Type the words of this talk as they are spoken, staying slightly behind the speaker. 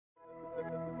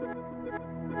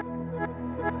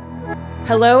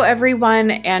Hello,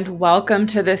 everyone, and welcome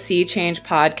to the Sea Change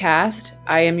podcast.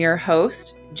 I am your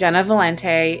host, Jenna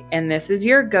Valente, and this is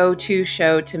your go-to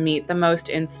show to meet the most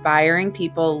inspiring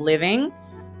people living,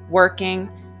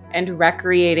 working, and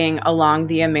recreating along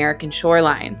the American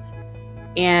shorelines.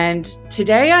 And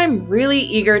today I'm really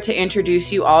eager to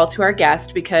introduce you all to our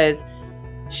guest because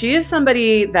she is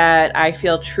somebody that I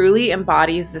feel truly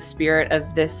embodies the spirit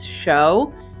of this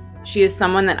show. She is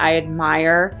someone that I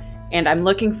admire, and I'm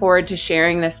looking forward to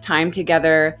sharing this time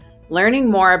together, learning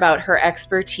more about her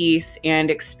expertise and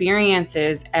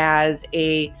experiences as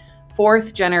a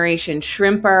fourth generation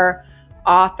shrimper,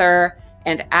 author,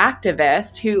 and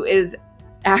activist who is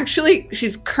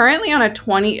she's currently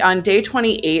on day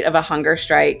 28 of a hunger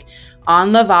strike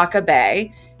on Lavaca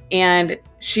Bay, and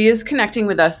she is connecting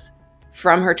with us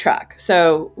from her truck.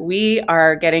 So we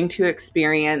are getting to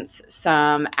experience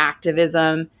some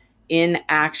activism in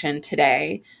action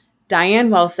today. Diane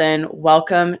Wilson,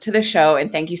 welcome to the show,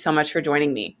 and thank you so much for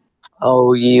joining me.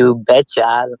 Oh, you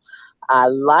betcha. I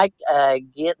like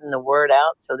getting the word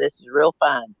out, so this is real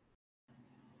fun.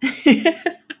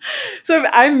 So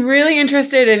I'm really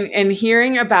interested in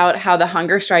hearing about how the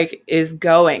hunger strike is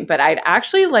going, but I'd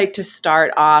actually like to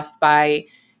start off by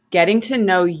getting to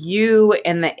know you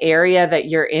and the area that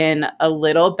you're in a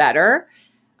little better.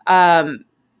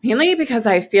 Mainly because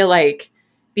I feel like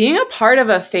being a part of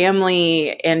a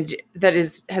family and that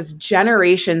has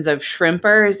generations of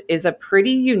shrimpers is a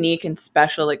pretty unique and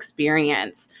special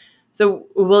experience. So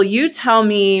will you tell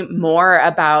me more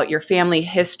about your family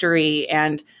history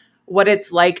and what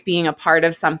it's like being a part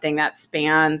of something that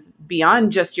spans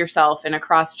beyond just yourself and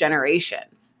across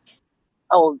generations?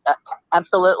 Oh,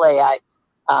 absolutely.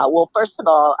 Well, first of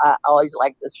all, I always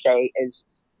like to say is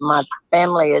my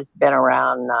family has been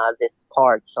around this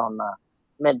parts on the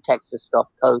mid Texas Gulf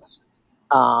Coast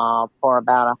for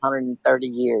about 130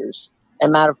 years. As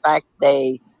a matter of fact,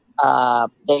 they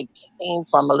came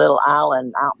from a little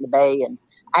island out in the bay, and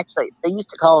actually they used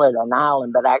to call it an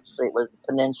island, but actually it was a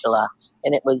peninsula,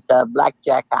 and it was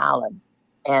Blackjack Island,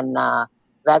 and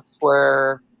that's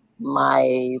where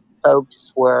my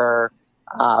folks were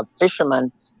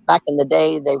fishermen. Back in the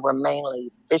day, they were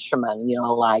mainly fishermen,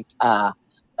 like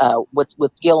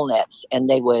with gill nets, and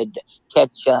they would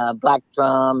catch black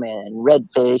drum and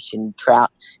redfish and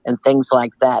trout and things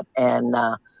like that.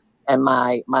 And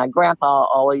my grandpa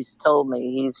always told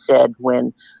me, he said,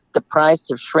 when the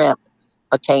price of shrimp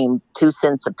became 2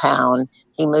 cents a pound,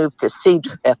 he moved to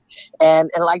Seadrift. And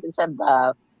like I said,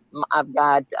 I've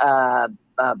got uh,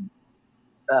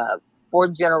 uh,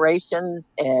 4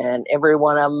 generations, and every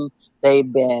one of them,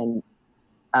 they've been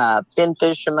fin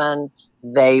fishermen,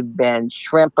 they've been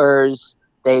shrimpers,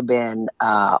 they've been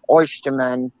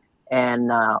oystermen,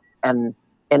 and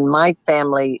in my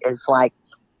family is like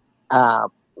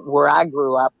where I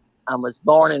grew up. I was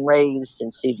born and raised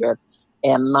in Seadrift,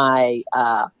 and my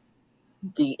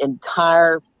the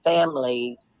entire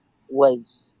family was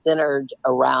centered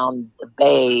around the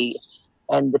bay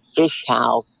and the fish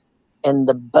house and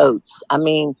the boats. I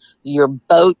mean, your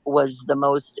boat was the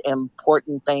most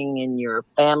important thing in your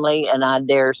family, and I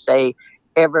dare say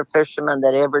every fisherman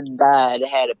that ever died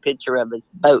had a picture of his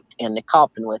boat in the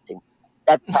coffin with him.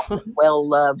 That's how well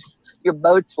loved your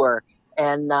boats were.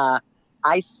 And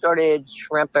I started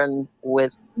shrimping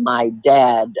with my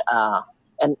dad.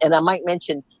 And I might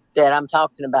mention that I'm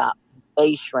talking about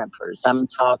bay shrimpers. I'm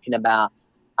talking about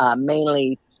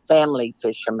mainly family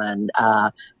fishermen.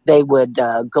 They would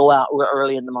go out real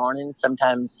early in the morning.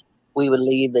 Sometimes we would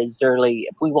leave as early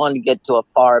if we wanted to get to a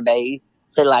far bay,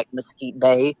 say like Mesquite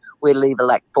Bay. We'd leave at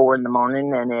like 4 in the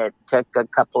morning, and it took a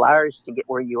couple hours to get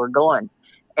where you were going.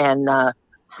 And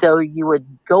so you would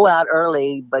go out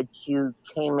early, but you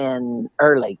came in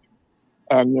early.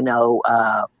 And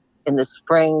in the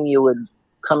spring you would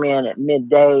come in at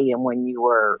midday, and when you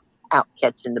were out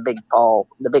catching the big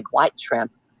white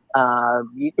shrimp,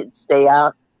 you could stay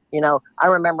out. I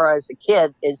remember as a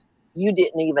kid is you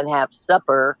didn't even have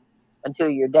supper until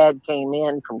your dad came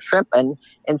in from shrimping,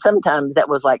 and sometimes that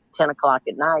was like 10 o'clock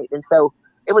at night, and so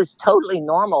it was totally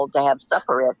normal to have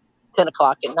supper at 10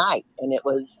 o'clock at night, and it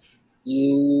was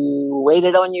you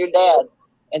waited on your dad.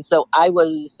 And so I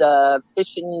was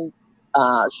fishing,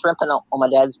 shrimping on my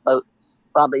dad's boat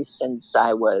probably since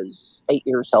I was 8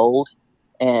 years old.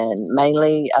 And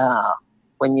mainly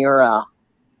when you're a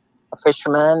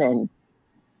fisherman,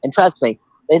 and trust me,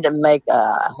 they didn't make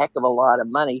a heck of a lot of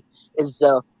money, is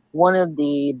one of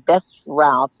the best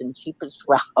routes and cheapest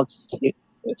routes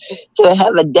to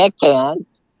have a deckhand,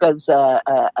 because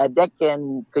a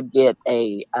deckhand could get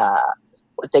a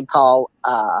what they call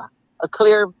a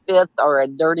clear fifth or a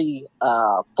dirty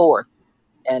fourth.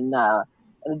 and a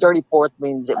dirty fourth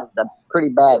means it was a pretty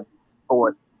bad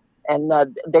fourth. And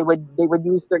they would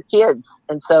use their kids,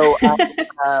 and so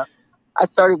I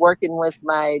started working with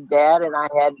my dad, and I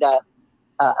had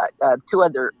two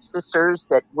other sisters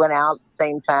that went out at the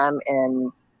same time,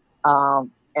 and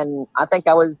I think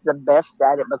I was the best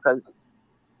at it because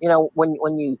when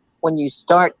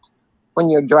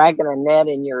you're dragging a net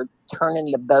and you're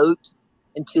turning the boat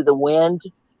into the wind,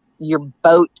 your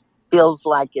boat feels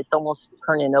like it's almost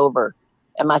turning over.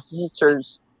 And my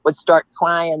sisters would start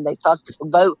crying. They thought the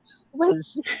boat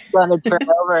was going to turn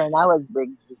over, and I was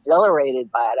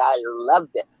exhilarated by it. I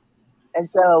loved it. And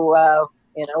so,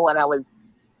 when I was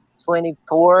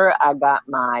 24, I got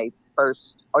my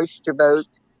first oyster boat.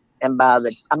 And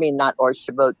not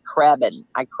oyster boat, crabbing.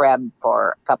 I crabbed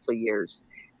for a couple of years.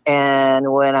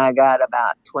 And when I got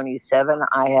about 27,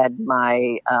 I had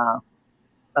my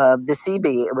the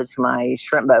CB. It was my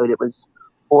shrimp boat. It was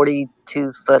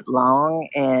 42 foot long,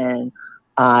 and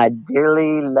I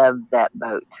dearly loved that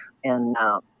boat. And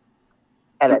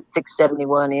had a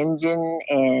 671 engine,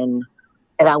 and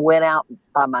I went out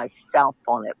by myself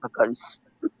on it because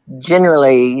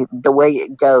generally the way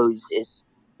it goes is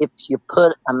if you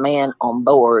put a man on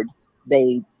board,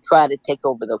 they try to take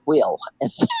over the wheel.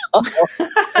 And so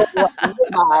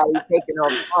nobody taking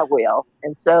over my wheel.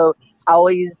 And so I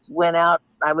always went out.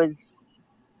 I was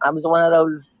one of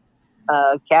those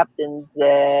captains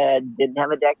that didn't have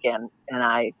a deckhand, and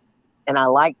I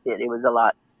liked it. It was a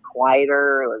lot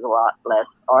quieter. It was a lot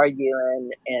less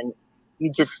arguing, and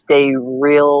you just stay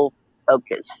real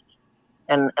focused.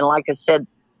 And like I said,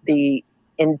 the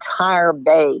entire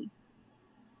bay,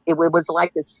 it was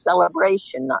like a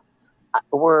celebration.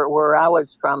 Where I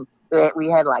was from, we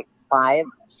had like 5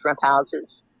 shrimp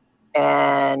houses,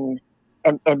 and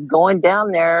going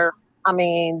down there, I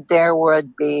mean, there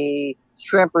would be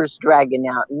shrimpers dragging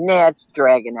out nets,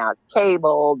 dragging out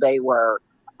cable. They were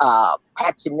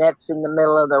patching nets in the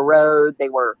middle of the road. They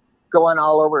were going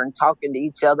all over and talking to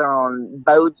each other on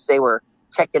boats. They were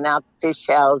checking out the fish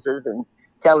houses and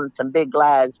telling some big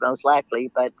lies, most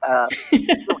likely. But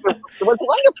it was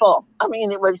wonderful. I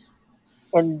mean,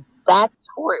 and that's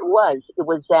where it was. It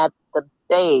was at the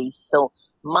base. So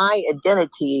my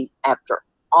identity after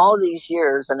all these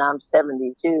years, and I'm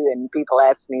 72, and people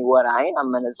ask me what I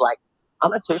am, and it's like,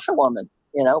 I'm a fisherwoman.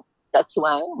 That's who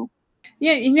I am.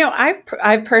 Yeah,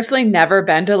 I've personally never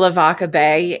been to Lavaca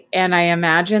Bay, and I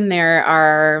imagine there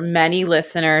are many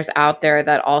listeners out there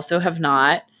that also have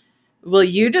not. Will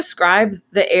you describe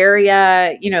the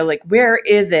area, like where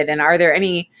is it, and are there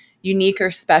any unique or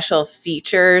special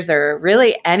features or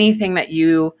really anything that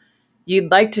you'd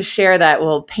like to share that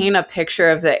will paint a picture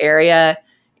of the area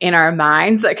in our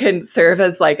minds that can serve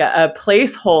as like a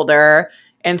placeholder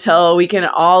until we can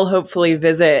all hopefully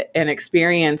visit and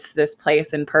experience this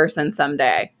place in person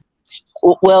someday?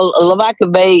 Well, Lavaca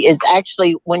Bay is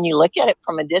actually, when you look at it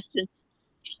from a distance,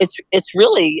 it's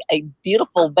really a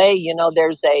beautiful bay.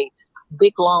 There's a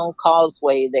big long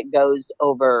causeway that goes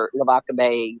over Lavaca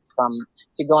Bay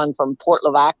you're going from Port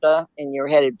Lavaca and you're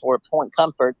headed for Point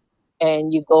Comfort,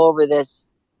 and you go over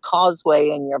this causeway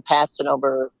and you're passing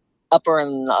over upper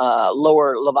and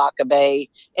lower Lavaca Bay,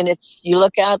 and you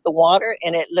look out at the water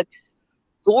and it looks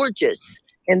gorgeous.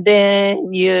 And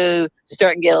then you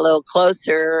start and get a little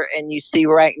closer and you see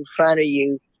right in front of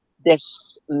you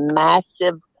this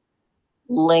massive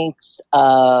length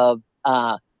of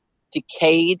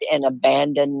decayed and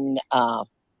abandoned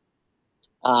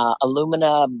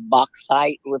alumina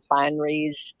bauxite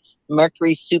refineries,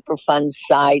 mercury superfund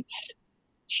sites,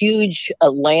 huge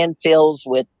landfills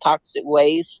with toxic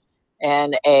waste,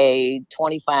 and a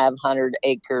 2,500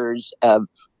 acres of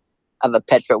a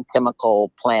petrochemical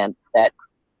plant that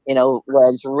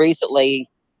was recently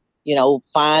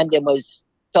fined and was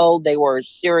told they were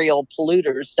serial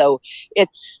polluters. So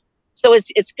it's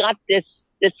got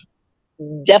this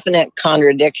definite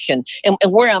contradiction. And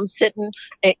where I'm sitting,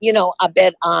 I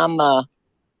bet I'm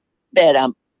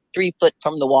 3 foot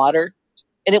from the water,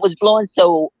 and it was blowing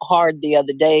so hard the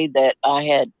other day that I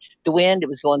had the wind. It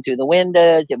was going through the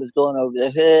windows. It was going over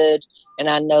the hood, and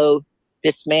I know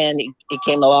this man. He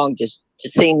came along just to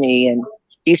see me, and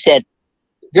he said,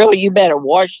 "Girl, you better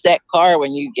wash that car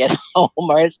when you get home,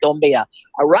 or it's going to be a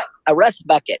rust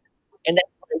bucket." And that's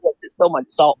because it's so much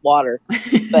salt water.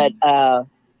 But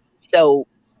so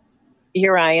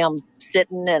here I am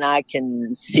sitting, and I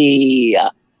can see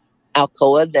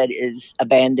Alcoa that is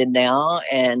abandoned now,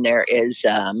 and there is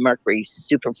a Mercury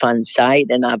Superfund site,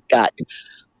 and I've got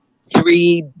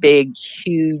 3 big,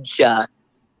 huge, uh,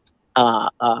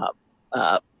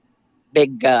 uh,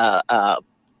 big,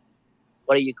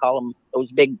 what do you call them?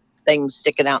 Those big things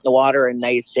sticking out in the water, and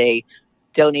they say,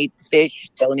 "Don't eat the fish,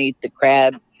 don't eat the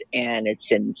crabs," and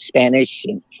it's in Spanish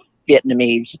and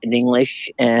Vietnamese and English.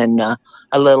 And a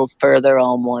little further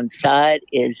on one side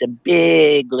is a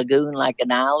big lagoon like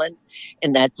an island,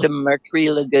 and that's a mercury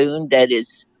lagoon that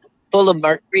is full of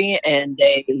mercury, and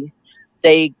they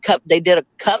did a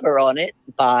cover on it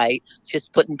by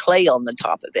just putting clay on the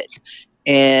top of it.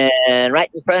 And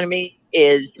right in front of me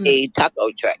is a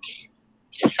taco truck.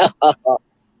 So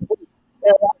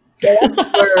that's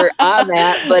where I'm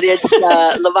at, but it's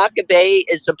Lavaca Bay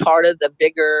is a part of the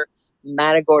bigger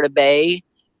Matagorda Bay,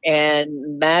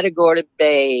 and Matagorda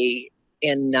Bay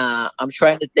in I'm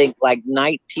trying to think, like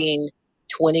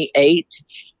 1928,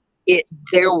 it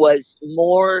there was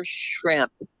more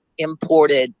shrimp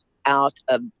imported out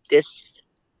of this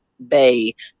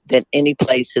bay than any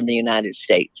place in the United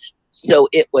States. So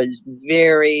it was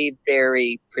very,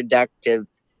 very productive,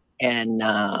 and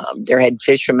there had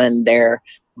fishermen there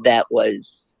that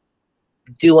was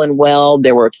doing well.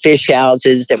 There were fish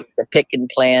houses, there was a pick and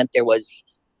plant, there was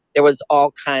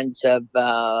all kinds of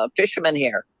fishermen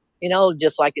here.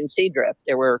 Just like in Seadrift,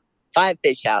 there were 5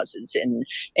 fish houses, and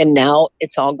now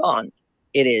it's all gone.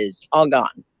 It is all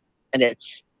gone, and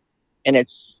it's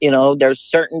there's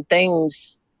certain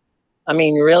things. I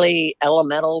mean, really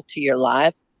elemental to your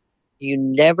life. You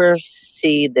never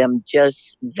see them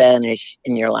just vanish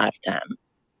in your lifetime,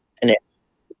 and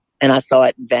I saw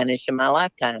it vanish in my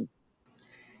lifetime.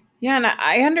 Yeah, and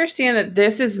I understand that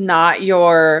this is not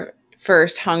your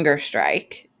first hunger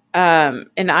strike. And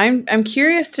I'm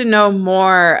curious to know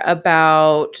more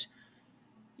about,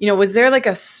 was there like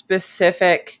a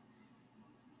specific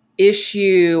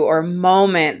issue or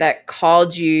moment that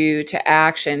called you to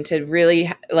action to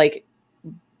really like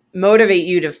motivate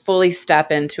you to fully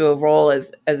step into a role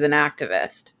as an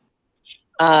activist?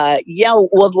 Yeah,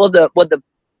 well,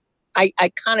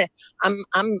 I kind of,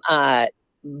 I'm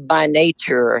by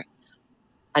nature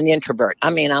an introvert.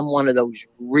 I mean, I'm one of those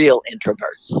real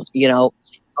introverts. You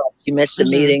miss a Mm-hmm.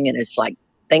 meeting, and it's like,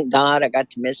 thank God I got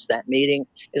to miss that meeting.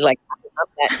 It's like I'm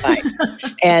that type,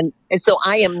 and so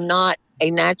I am not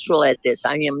a natural at this.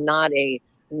 I am not a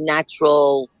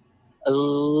natural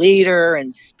leader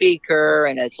and speaker,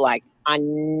 and it's like I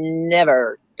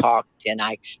never talked. And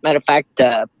matter of fact,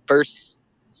 the first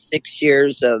 6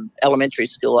 years of elementary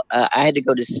school, I had to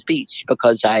go to speech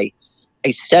because I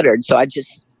stuttered, so I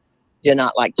just did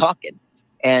not like talking.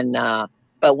 And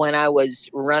but when I was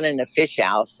running a fish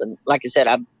house, and like I said,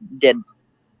 I did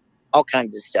all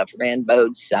kinds of stuff. Ran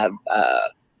boats. I've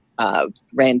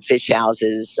ran fish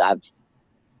houses.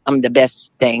 I'm the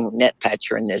best thing net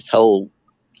catcher in this whole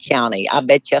county. I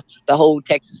bet you the whole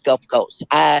Texas Gulf Coast.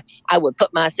 I would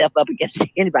put myself up against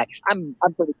anybody. I'm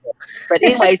pretty good. But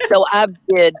anyway, so I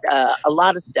did a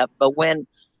lot of stuff. But when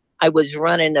I was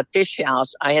running a fish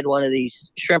house, I had one of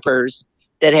these shrimpers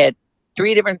that had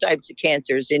 3 different types of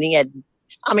cancers, and he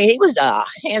was a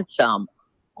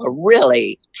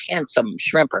really handsome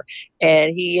shrimper,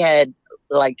 and he had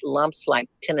like lumps like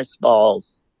tennis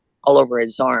balls all over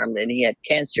his arm, and he had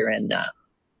cancer. And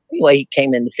anyway, he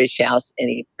came in the fish house and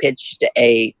he pitched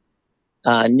a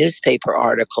newspaper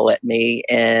article at me,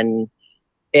 and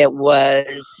it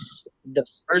was the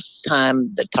first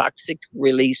time the toxic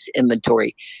release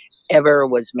inventory ever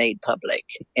was made public.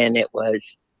 And that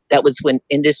was when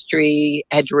industry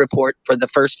had to report for the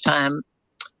first time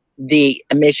the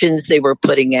emissions they were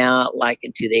putting out, like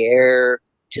into the air,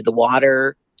 to the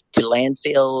water, to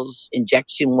landfills,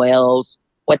 injection wells,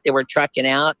 what they were trucking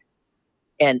out.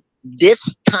 And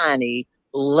this tiny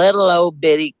little old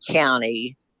bitty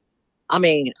county, I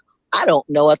mean, I don't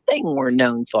know a thing we're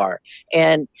known for.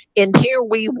 And here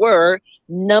we were,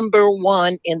 number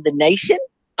one in the nation.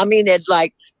 I mean, it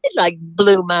like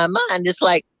blew my mind. It's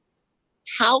like,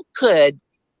 how could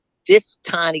this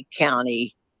tiny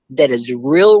county that is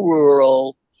real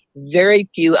rural, very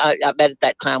few, I bet at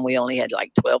that time we only had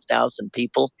like 12,000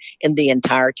 people in the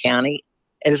entire county.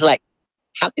 And it's like,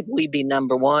 how could we be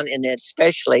number one? And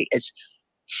especially is,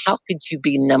 how could you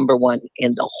be number one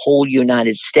in the whole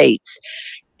United States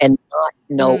and not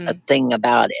know a Mm. thing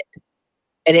about it?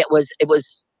 And it was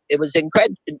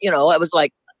incredible. It was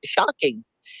like shocking.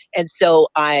 And so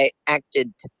I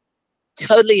acted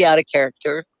totally out of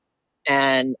character,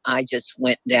 and I just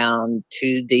went down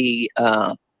to the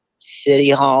city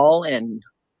hall and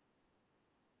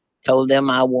told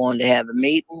them I wanted to have a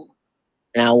meeting,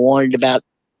 and I wanted about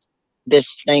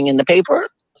this thing in the paper.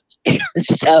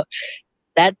 So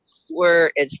that's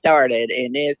where it started,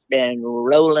 and it's been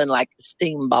rolling like a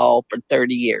steamball for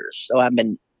 30 years. So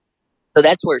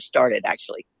that's where it started,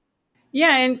 actually.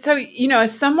 Yeah, and so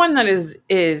as someone that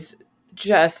is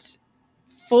just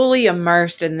fully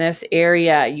immersed in this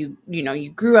area. You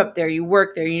grew up there, you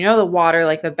work there, you know the water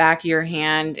like the back of your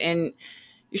hand, and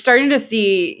you're starting to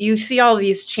see all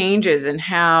these changes in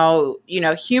how,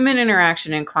 human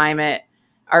interaction and climate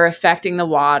are affecting the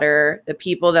water, the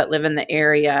people that live in the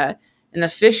area, and the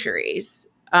fisheries.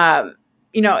 Are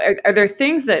there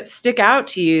things that stick out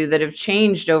to you that have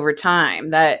changed over time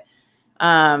that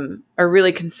are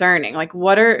really concerning? Like,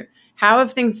 how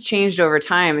have things changed over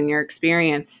time in your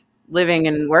experience living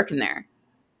and working there?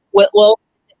 Well,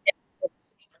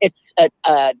 it's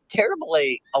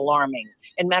terribly alarming.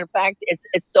 And matter of fact,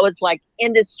 it's like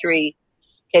industry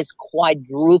has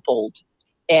quadrupled,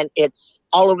 and it's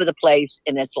all over the place.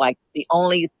 And it's like the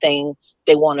only thing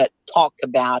they want to talk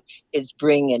about is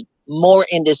bringing more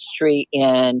industry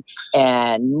in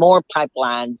and more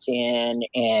pipelines in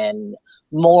and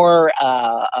more,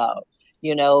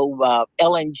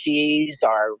 LNGs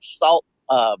or salt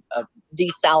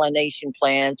desalination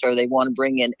plants, or they want to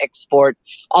bring in export.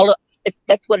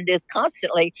 That's what it is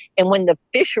constantly. And when the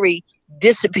fishery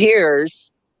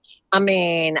disappears, I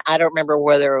mean, I don't remember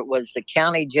whether it was the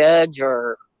county judge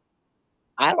or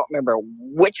I don't remember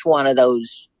which one of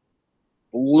those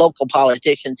local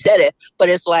politicians said it, but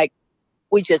it's like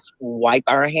we just wipe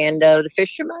our hand out of the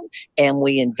fishermen and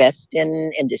we invest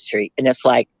in industry. And it's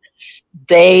like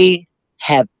they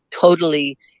have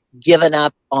totally given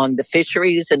up on the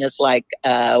fisheries. And it's like,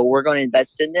 we're going to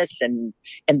invest in this, and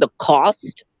the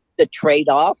cost, the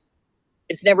trade-off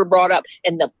is never brought up.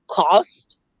 And the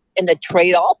cost and the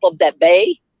trade-off of that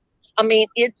bay, I mean,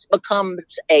 it becomes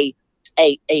a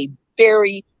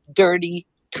very dirty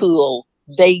tool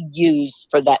they use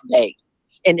for that bay.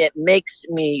 And it makes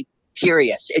me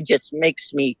furious. It just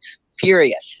makes me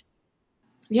furious.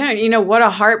 Yeah, what a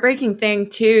heartbreaking thing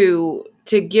to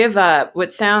give up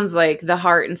what sounds like the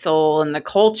heart and soul and the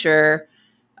culture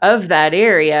of that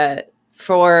area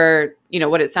for,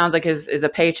 what it sounds like is a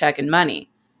paycheck and money.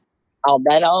 Oh,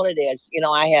 that all it is.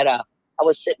 I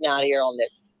was sitting out here on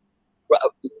this.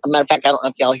 A matter of fact, I don't know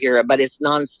if y'all hear it, but it's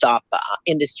nonstop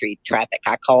industry traffic.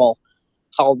 I call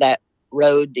that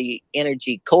road the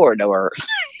energy corridor.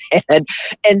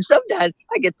 and sometimes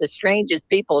I get the strangest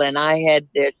people. And I had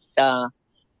this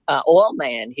oil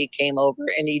man. He came over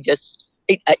and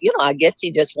I guess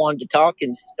he just wanted to talk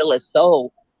and spill his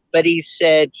soul. But he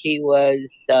said he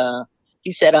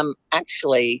said, I'm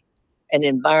actually an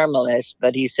environmentalist,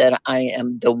 but he said, I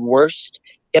am the worst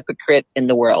hypocrite in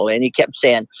the world. And he kept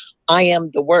saying, I am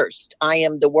the worst. I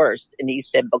am the worst. And he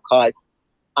said, because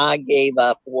I gave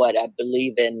up what I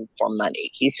believe in for money.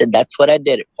 He said, that's what I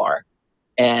did it for.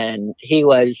 And he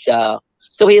was,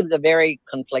 so he was a very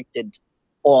conflicted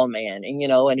oil man.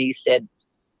 And he said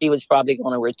he was probably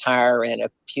going to retire in a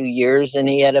few years, and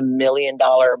he had $1 million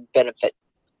benefit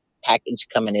package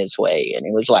coming his way. And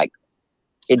it was like,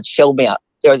 it showed me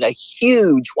there was a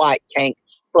huge white tank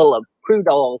full of crude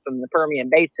oil from the Permian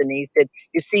Basin. He said,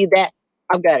 you see that?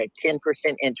 I've got a 10%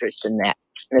 interest in that.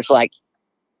 And it's like,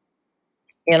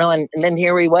 and then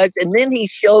here he was. And then he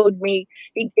showed me,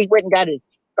 he went and got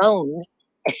his phone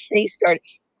and he started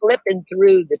flipping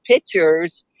through the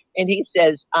pictures. And he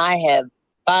says, I have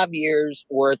 5 years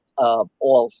worth of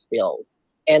oil spills.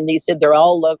 And he said, they're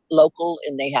all local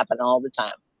and they happen all the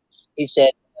time. He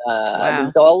said,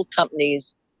 Wow. the oil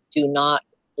companies do not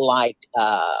like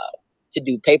to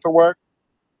do paperwork,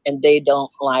 and they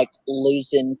don't like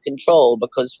losing control,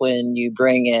 because when you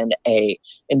bring in a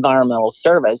environmental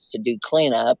service to do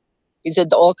cleanup, he said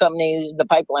the oil companies, the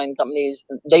pipeline companies,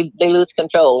 they lose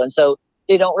control, and so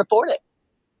they don't report it.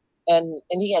 And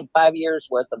he had 5 years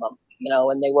worth of them,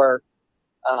 and they were.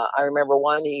 I remember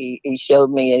one he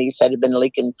showed me, and he said it had been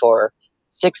leaking for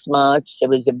 6 months. It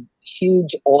was a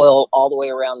huge oil all the way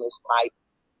around this pipe.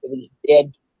 It was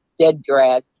dead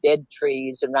grass, dead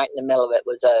trees, and right in the middle of it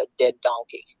was a dead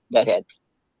donkey that had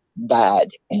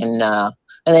died. And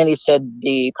then he said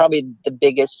probably the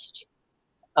biggest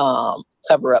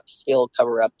cover up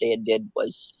they did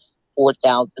was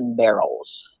 4,000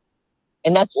 barrels,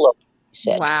 and that's low. He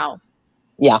said, Wow.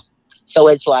 yeah. So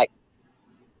it's like,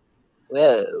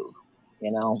 whoa,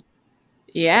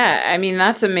 Yeah, I mean,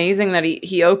 that's amazing that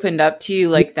he opened up to you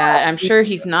like that. I'm sure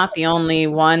he's not the only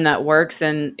one that works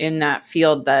in that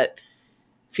field that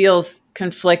feels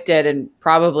conflicted and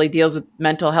probably deals with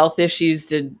mental health issues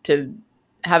to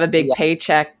have a big Yeah.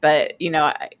 paycheck. But,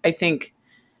 I think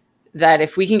that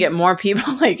if we can get more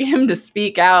people like him to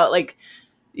speak out, like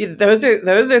those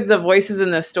are the voices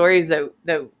and the stories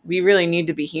that we really need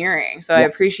to be hearing. So I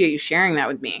appreciate you sharing that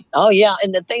with me. Oh yeah,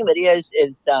 and the thing that is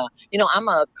I'm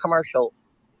a commercial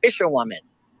fisherwoman,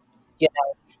 you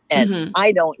know, And Mhm.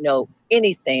 I don't know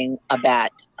anything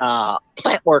about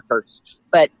plant workers,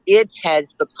 but it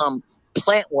has become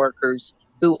plant workers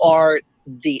who are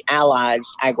the allies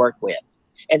I work with.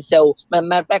 And so, matter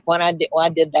of fact, when I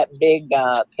did that big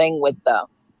thing with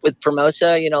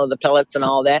Formosa, the pellets and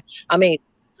all that. I mean,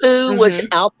 who was Mhm.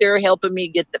 out there helping me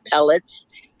get the pellets?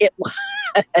 It was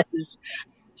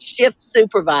shift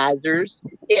supervisors.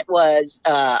 It was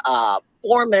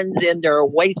foremans in their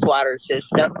wastewater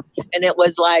system, and it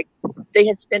was like they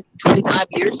had spent 25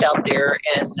 years out there,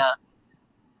 and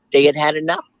they had had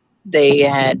enough. They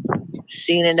had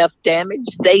seen enough damage.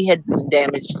 They had been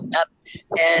damaged enough,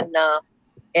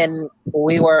 and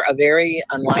we were a very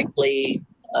unlikely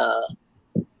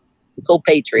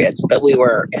co-patriots, but we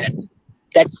were, and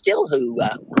that's still who.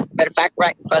 Matter of fact,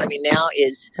 right in front of me now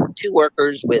is two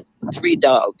workers with three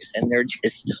dogs, and they're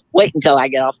just wait until I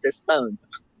get off this phone.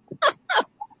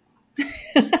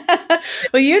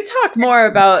 Well, you talk more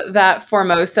about that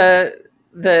Formosa,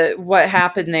 what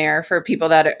happened there for people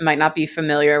that might not be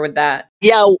familiar with that.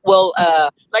 Yeah, well,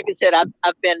 like I said,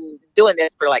 I've been doing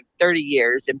this for like 30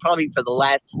 years, and probably for the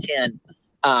last 10.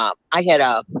 I had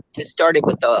just started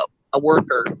with a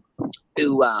worker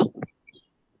who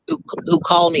who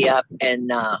called me up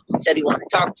and said he wanted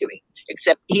to talk to me.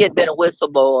 Except he had been a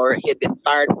whistleblower. He had been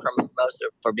fired from Formosa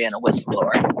for being a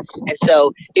whistleblower. And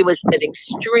so he was an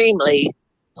extremely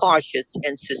cautious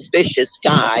and suspicious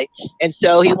guy. And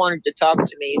so he wanted to talk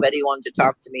to me, but he wanted to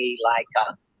talk to me like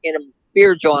in a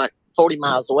beer joint 40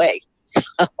 miles away.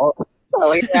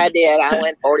 So here I did. I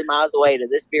went 40 miles away to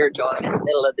this beer joint in the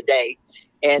middle of the day.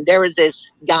 And there was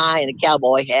this guy in a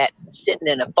cowboy hat sitting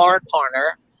in a far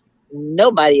corner.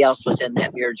 Nobody else was in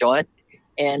that beer joint.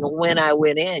 And when I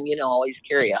went in, I always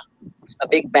carry a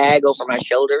big bag over my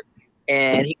shoulder.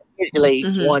 And he immediately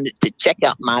Mhm. wanted to check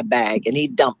out my bag. And he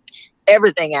dumped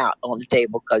everything out on the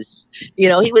table because,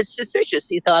 he was suspicious.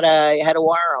 He thought I had a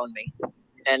wire on me.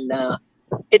 And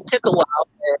it took a while.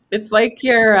 It's like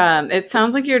you're it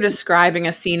sounds like you're describing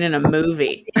a scene in a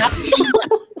movie.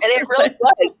 And it really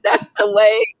was. That's the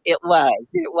way it was.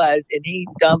 It was. And he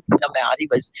dumped them out.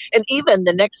 And even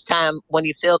the next time when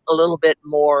he felt a little bit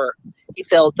more,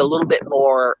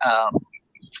 uh,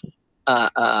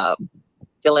 uh,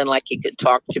 feeling like he could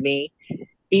talk to me.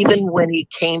 Even when he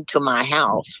came to my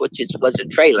house, was a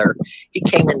trailer, he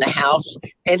came in the house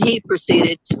and he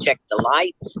proceeded to check the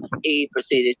lights. He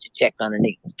proceeded to check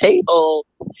underneath the table,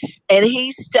 and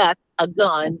he stuck a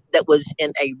gun that was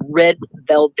in a red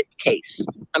velvet case.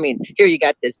 I mean, here you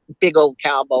got this big old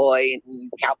cowboy and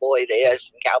cowboy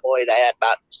this and cowboy that,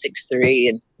 about 6'3",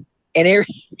 and here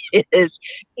he is.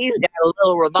 He's got a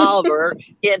little revolver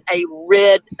in a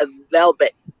red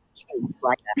velvet case,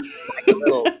 like a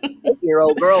little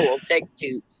 8-year-old girl will take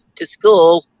to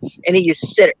school, and he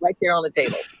just set it right there on the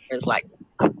table. It's like,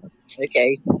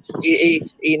 okay, he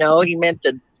meant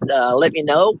to let me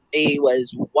know he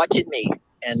was watching me,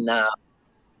 and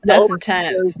That's over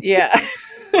intense. Yeah.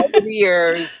 over the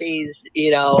years, he's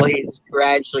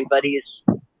gradually, but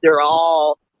they're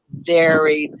all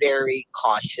very, very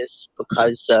cautious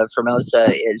because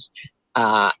Formosa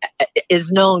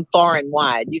is known far and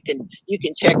wide. You can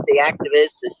check the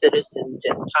activists, the citizens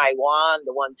in Taiwan,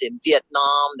 the ones in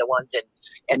Vietnam, the ones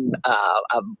in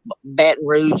Baton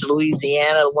Rouge,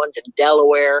 Louisiana, the ones in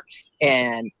Delaware,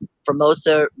 and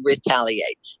Formosa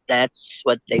retaliates. That's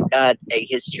what they've got a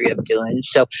history of doing.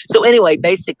 So anyway,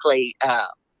 basically,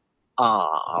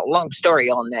 long story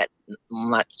on that.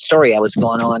 My story I was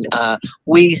going on.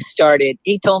 We started.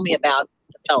 He told me about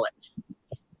the pellets,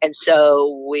 and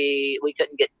so we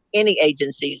couldn't get any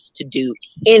agencies to do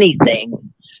anything.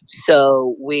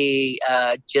 So we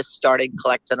just started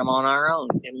collecting them on our own,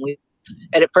 and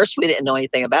at first we didn't know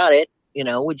anything about it.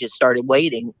 We just started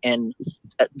waiting, and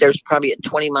there's probably a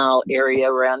 20-mile area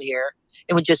around here,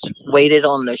 and we just waited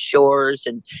on the shores,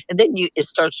 and then it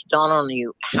starts to dawn on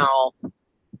you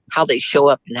how they show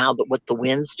up and what the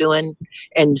wind's doing.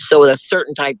 And so with a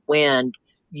certain type wind,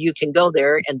 you can go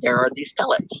there and there are these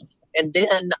pellets. And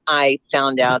then I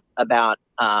found out about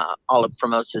all of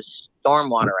Formosa's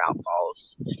stormwater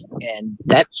outfalls, and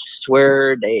that's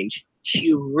where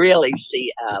you really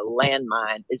see a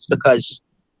landmine. It's because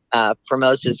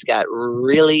Formosa's got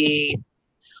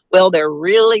they're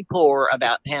really poor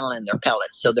about handling their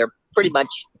pellets, so they're pretty much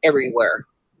everywhere.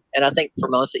 And I think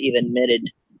Formosa even admitted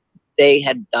they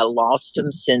had lost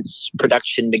them since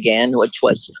production began, which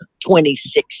was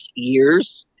 26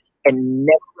 years, and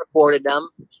never reported them.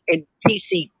 And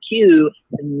TCQ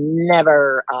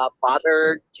never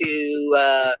bothered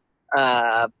to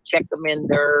check them in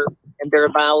their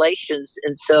violations.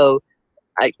 And so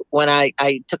when I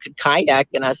took a kayak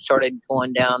and I started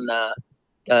going down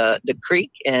the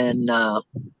creek, and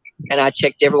I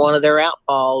checked every one of their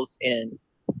outfalls and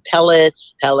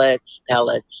pellets, pellets,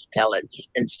 pellets, pellets.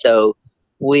 And so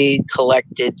we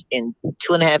collected in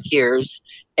 2.5 years,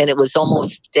 and it was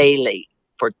almost daily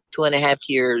for 2.5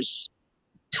 years,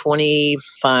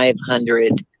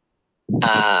 2,500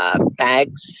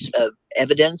 bags of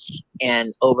evidence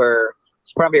and over,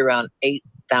 it's probably around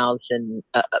 8,000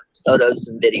 photos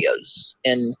and videos.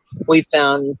 And we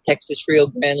found Texas Rio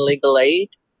Grande Legal Aid.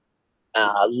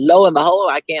 Lo and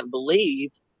behold, I can't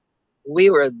believe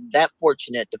we were that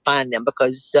fortunate to find them,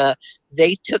 because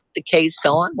they took the case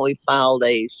on. We filed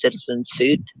a citizen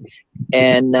suit,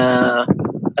 and I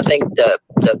think the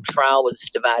trial was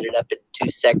divided up in two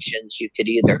sections. You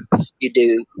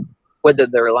do whether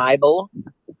they're liable,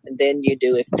 and then you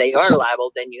do, if they are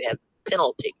liable, then you have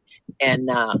penalty. And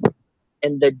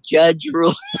the judge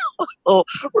ruled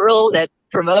that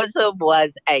Formosa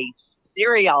was a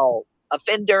serial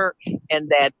offender, and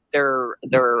that their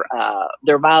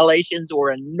violations were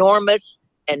enormous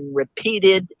and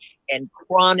repeated and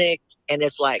chronic. And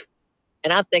it's like,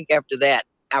 and I think after that,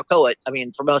 Alcoa,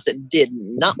 Formosa did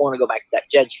not want to go back to that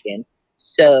judge again.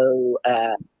 So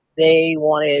they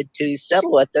wanted to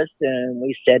settle with us, and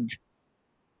we said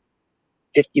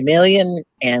 50 million,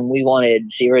 and we wanted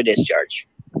zero discharge.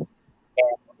 And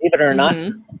believe it or not,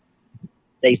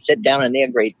 they sit down and they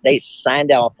agreed. They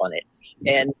signed off on it.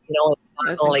 And not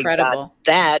That's only incredible. got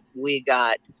that, we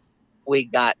got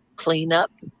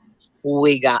cleanup,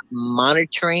 we got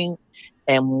monitoring,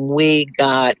 and we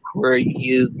got where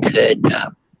you could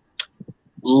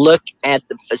look at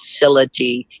the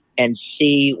facility and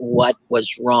see what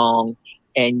was wrong,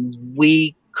 and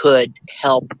we could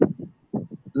help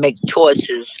make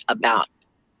choices about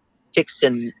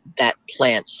fixing that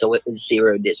plant so it was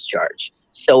zero discharge.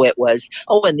 So it was.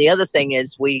 Oh, and the other thing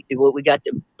is, we got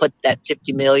to put that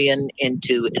 50 million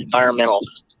into environmental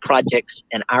projects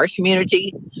in our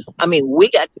community. We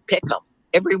got to pick them.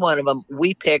 Every one of them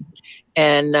we picked,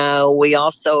 and we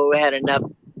also had enough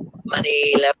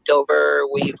money left over.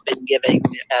 We've been giving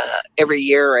every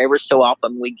year, or ever so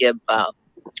often, we give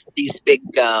these big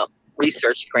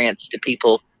research grants to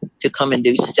people to come and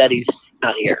do studies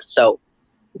out here. So,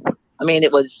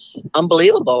 it was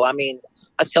unbelievable.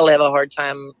 I still have a hard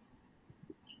time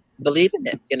believing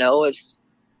it. It's,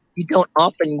 you don't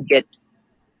often get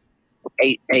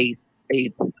a a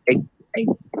a a, a,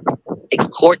 a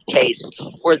court case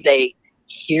where they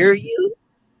hear you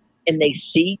and they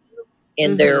see you,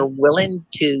 and they're willing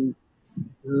to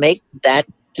make that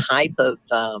type of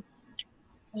a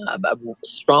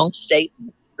strong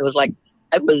statement. It was like,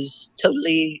 I was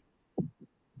totally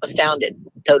astounded.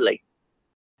 Totally.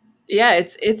 Yeah,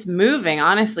 it's moving.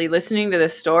 Honestly, listening to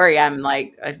this story, I'm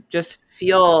like, I just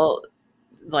feel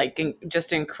like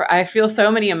I feel so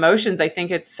many emotions. I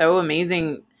think it's so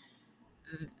amazing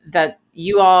that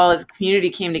you all as a community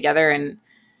came together, and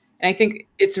I think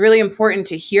it's really important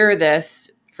to hear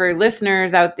this for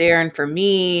listeners out there, and for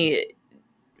me,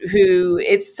 who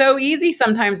it's so easy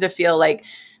sometimes to feel like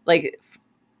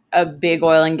a big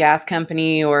oil and gas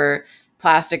company or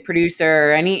plastic producer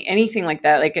or anything like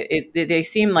that. Like they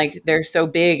seem like they're so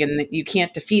big and that you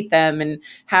can't defeat them. And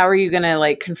how are you going to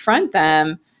like confront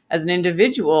them as an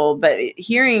individual? But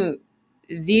hearing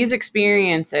these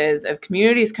experiences of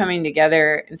communities coming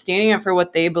together and standing up for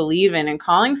what they believe in and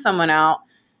calling someone out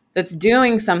that's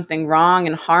doing something wrong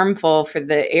and harmful for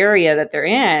the area that they're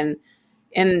in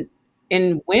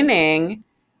winning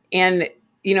and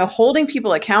holding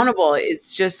people accountable,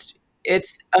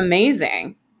 it's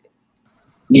amazing.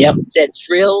 Yep, that's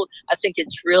real. I think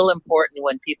it's real important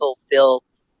when people feel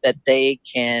that they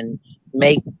can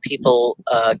make people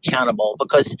accountable,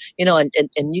 because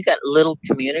and you got little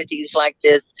communities like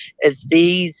this, as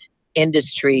these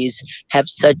industries have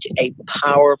such a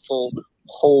powerful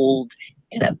hold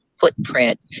and a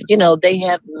footprint. They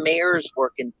have mayors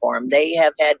working for them, they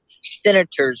have had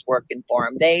senators working for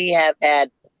them, they have had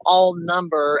all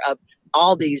number of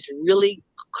all these really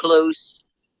close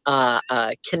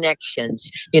connections.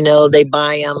 They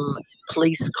buy them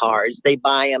police cars, they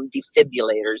buy them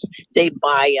defibrillators, they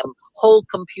buy them whole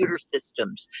computer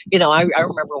systems. I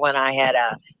remember when I had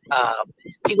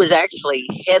he was actually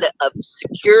head of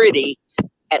security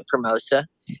at Formosa,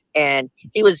 and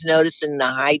he was noticing the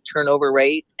high turnover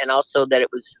rate, and also that it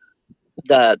was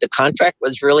the contract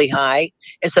was really high.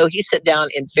 And so he sat down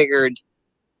and figured,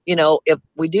 if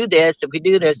we do this, if we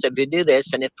do this, if we do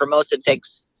this, and if Formosa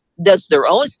does their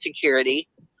own security,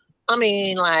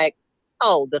 like,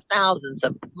 oh, the thousands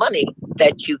of money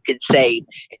that you could save.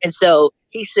 And so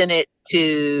he sent it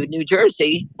to New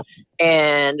Jersey,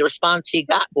 and the response he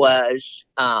got was,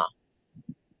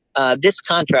 this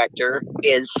contractor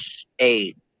is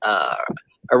a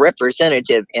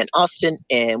representative in Austin,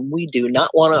 and we do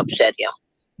not want to upset him.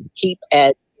 Keep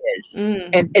as is.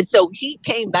 And so he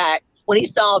came back when he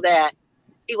saw that.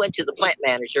 He went to the plant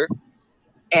manager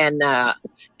and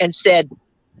said,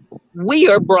 "We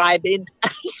are bribing a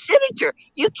senator.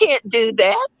 You can't do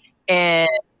that." And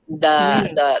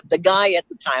the guy at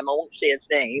the time, I won't say his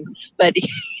name, but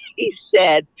he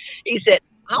said,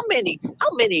 how many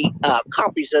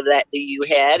copies of that do you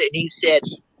had? And he said,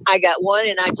 "I got one,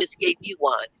 and I just gave you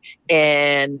one."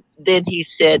 And then he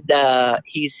said,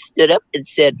 he stood up and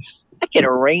said, "I can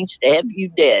arrange to have you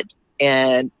dead."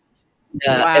 And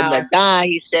and the guy,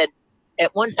 he said,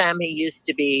 at one time he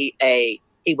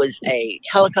was a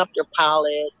helicopter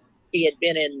pilot. He had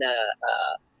been in the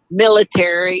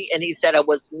military, and he said, "I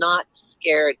was not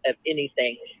scared of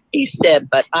anything." He said,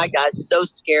 "But I got so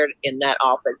scared in that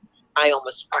office, I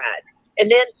almost cried."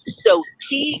 And then, so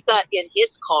he got in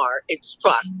his car, his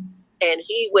truck, and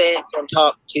he went and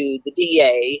talked to the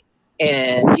DA,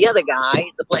 and the other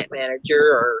guy, the plant manager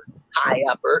or high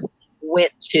upper,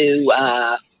 went to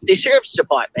the sheriff's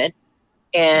department,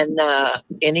 and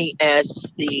he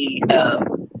asked the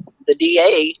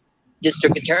DA,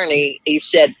 district attorney. He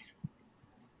said,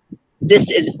 "This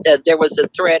is there was a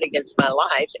threat against my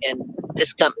life, and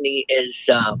this company is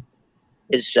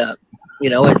is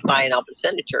buying off a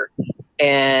senator."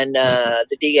 And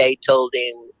the DA told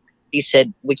him, he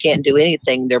said, "We can't do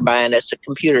anything. They're buying us a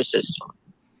computer system."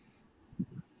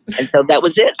 And so that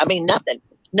was it. I mean,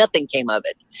 nothing came of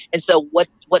it. And so what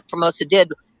Formosa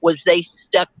did was they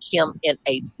stuck him in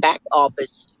a back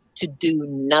office to do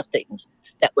nothing.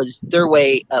 That was their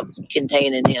way of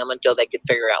containing him until they could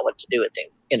figure out what to do with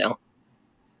him.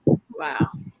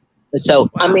 Wow. So,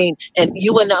 I mean, and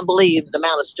you would not believe the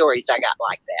amount of stories I got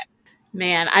like that.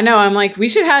 Man, I know. I'm like, we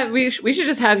should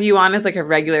just have you on as like a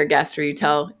regular guest where you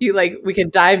tell you, like, we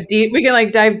could dive deep. We can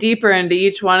like dive deeper into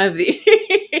each one of these.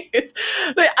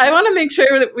 But I want to make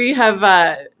sure that we have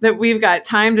that we've got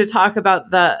time to talk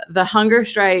about the hunger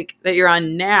strike that you're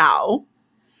on now.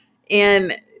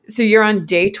 And so you're on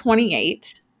day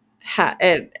 28. How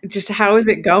is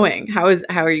it going? How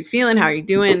are you feeling? How are you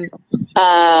doing?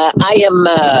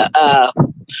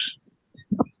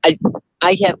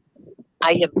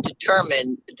 I have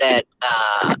determined that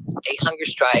a hunger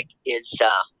strike is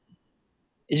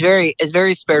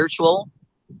very spiritual,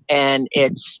 and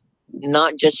it's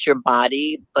not just your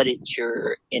body, but it's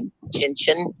your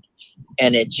intention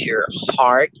and it's your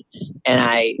heart. And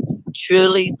I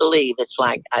truly believe it's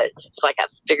like I've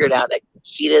figured out a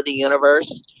key to the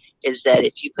universe is that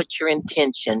if you put your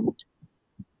intention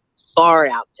far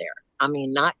out there, I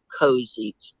mean, not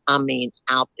cozy, I mean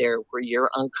out there where you're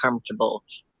uncomfortable,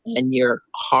 and your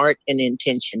heart and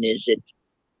intention is it,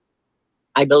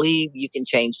 I believe you can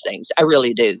change things. I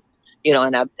really do.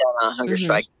 And I've done a hunger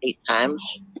strike 8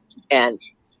 times, and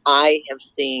I have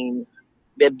seen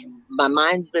my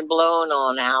mind's been blown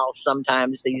on how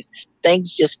sometimes these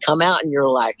things just come out and you're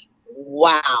like,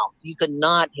 wow, you could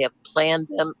not have planned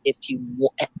them if you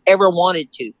ever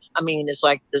wanted to. I mean, it's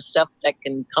like the stuff that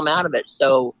can come out of it.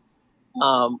 So,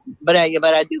 but I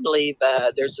do believe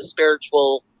there's a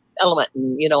spiritual element,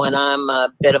 and I'm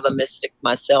a bit of a mystic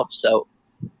myself. So,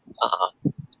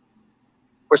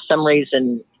 for some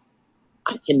reason,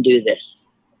 I can do this.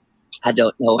 I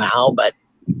don't know how, but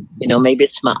maybe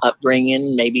it's my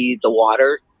upbringing, maybe the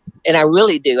water, and I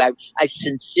really do. I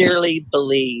sincerely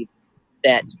believe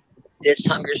that this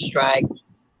hunger strike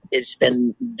has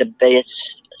been the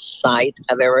best sight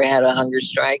I've ever had a hunger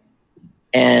strike,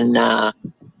 and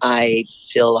I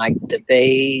feel like the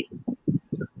bay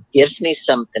gives me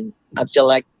something. I feel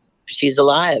like she's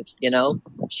alive.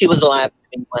 She was alive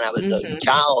when I was a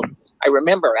child. I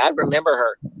remember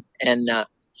her, and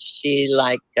she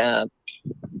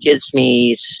gives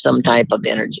me some type of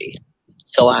energy.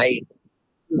 So I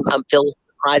feel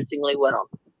surprisingly well.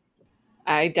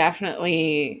 I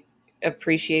definitely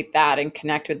appreciate that and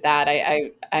connect with that.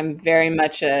 I'm very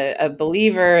much a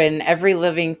believer, and every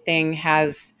living thing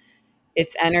has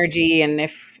its energy, and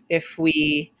if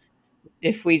we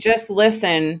just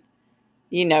listen,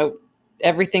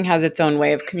 everything has its own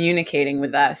way of communicating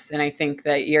with us. And I think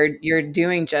that you're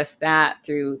doing just that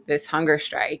through this hunger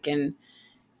strike, and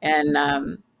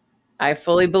I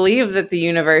fully believe that the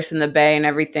universe and the bay and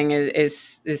everything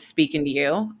is speaking to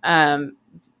you. I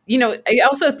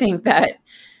also think that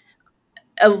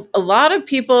a lot of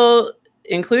people,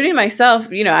 including myself,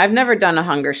 I've never done a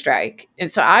hunger strike. And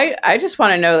so I just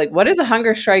want to know, like, what does a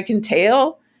hunger strike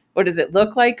entail? What does it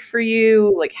look like for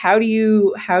you? Like, how do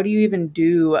you even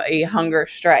do a hunger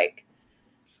strike?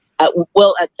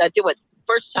 Well, I do it.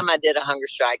 first time I did a hunger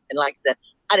strike, and like I said,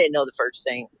 I didn't know the first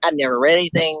thing. I never read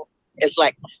anything. It's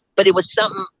like, but it was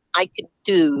something I could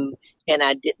do, and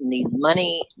I didn't need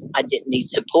money. I didn't need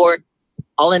support.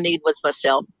 All I need was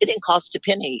myself. It didn't cost a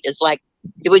penny. It's like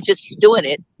it was just doing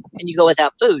it, and you go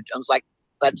without food. I was like,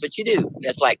 that's what you do.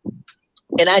 It's like,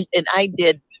 and I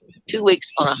did 2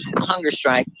 weeks on a hunger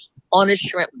strike on a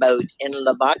shrimp boat in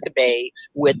Lavaca Bay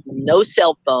with no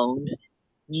cell phone,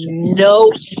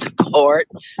 no support,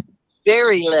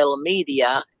 very little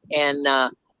media, and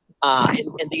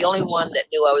and the only one that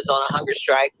knew I was on a hunger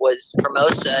strike was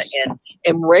Formosa,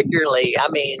 and regularly, I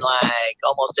mean, like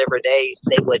almost every day,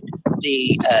 they would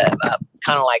the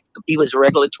kind of like he was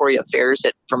regulatory affairs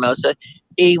at Formosa.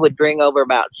 He would bring over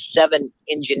about 7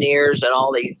 engineers and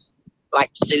all these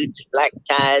black suits, black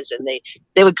ties, and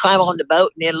they would climb on the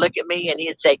boat and they'd look at me and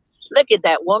he'd say, "Look at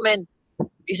that woman."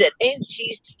 He said, "Ain't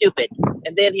she stupid?"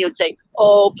 And then he would say,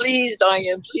 "Oh, please,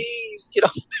 Diane, please get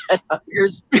off that hunger."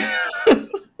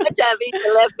 One time he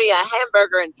left me a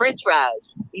hamburger and French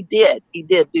fries. He did. He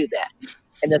did do that.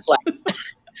 And it's like,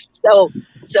 so,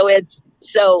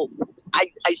 so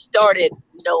I started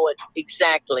knowing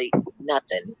exactly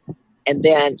nothing. And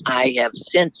then I have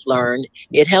since learned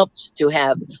it helps to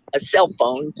have a cell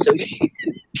phone so you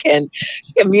can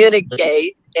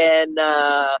communicate. And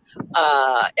I've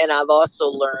also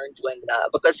learned when,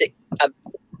 because I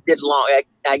did long,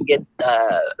 I get,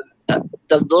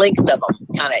 the length of them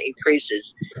kind of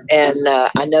increases. And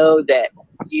I know that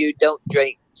you don't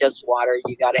drink just water.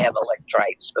 You got to have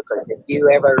electrolytes because if you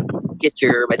ever get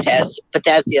your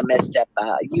potassium messed up,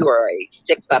 you are a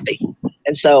sick puppy.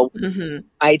 And so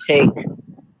I take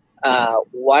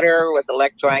water with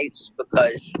electrolytes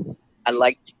because I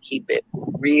like to keep it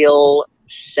real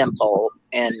simple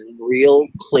and real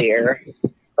clear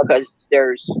because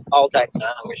there's all types of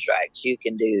hunger strikes. You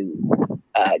can do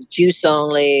juice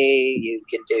only. You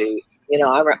can do,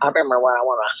 I remember when I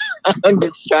went on a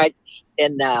hunger strike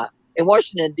in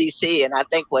Washington D.C. and I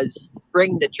think was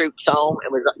bring the troops home.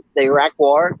 It was the Iraq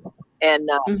War, and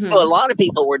so a lot of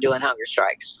people were doing hunger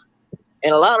strikes,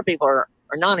 and a lot of people are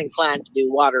not inclined to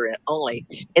do water only,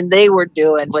 and they were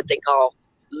doing what they call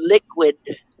liquid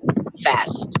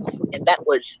fast, and that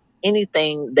was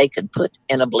anything they could put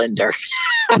in a blender.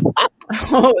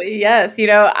 Oh, yes.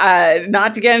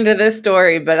 Not to get into this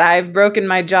story, but I've broken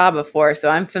my jaw before, so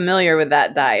I'm familiar with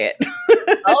that diet.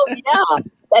 Oh, yeah.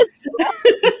 That's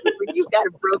right. When you've got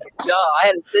a broken jaw. I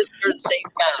had a sister at the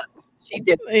same time. She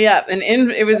did. Yeah,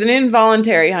 it was an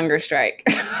involuntary hunger strike.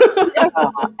 Yeah,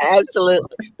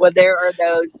 absolutely. Well, there are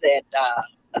those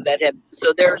that have,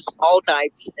 so there's all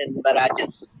types, but I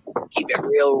just keep it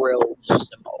real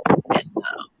simple.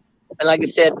 And like I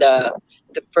said, the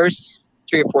first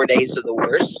 3 or 4 days are the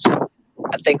worst.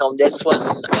 I think on this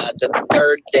one, the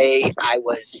third day, I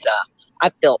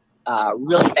felt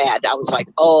really bad. I was like,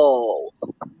 oh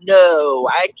no,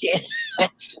 I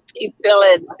can't be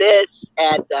feeling this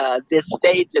at this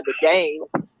stage of the game,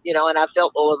 and I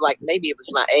felt like maybe it was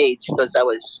my age because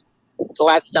the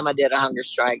last time I did a hunger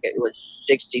strike, it was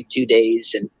 62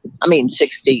 days. And I mean,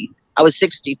 I was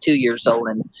 62 years old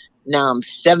and now I'm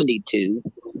 72.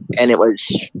 And it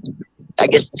was, I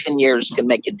guess 10 years can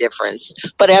make a difference.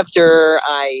 But after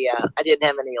I didn't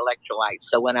have any electrolytes.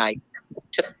 So when I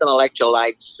took some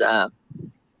electrolytes,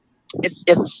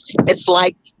 it's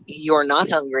like you're not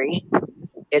hungry.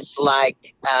 It's like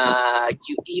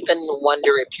you even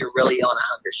wonder if you're really on a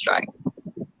hunger strike.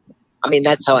 I mean,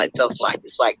 that's how it feels like.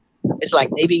 It's like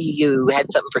maybe you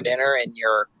had something for dinner and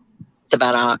it's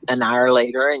about an hour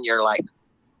later and you're like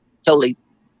totally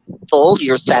full.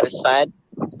 You're satisfied.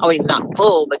 I mean, not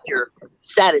full, but you're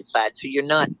satisfied. So you're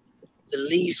not the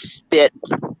least bit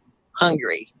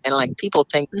hungry. And like people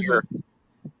think you're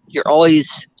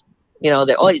always, they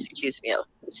always accuse me of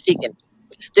seeking.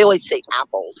 They always say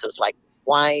apples. So it's like,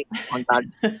 why on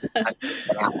God's an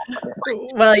apple?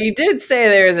 Well, you did say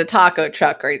there was a taco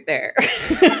truck right there.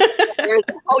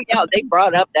 Oh yeah, they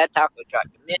brought up that taco truck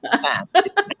many times.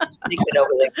 Sneaking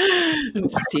over there. I'm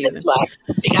just teasing. It's like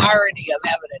the irony of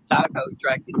having a taco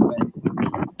truck.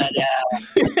 But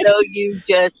so you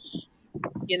just,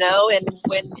 and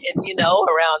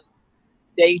around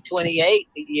day 28,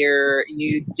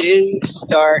 you do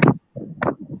start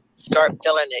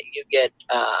feeling it. You get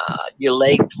your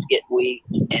legs get weak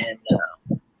and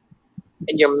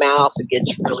your mouth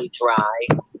gets really dry,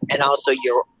 and also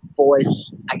your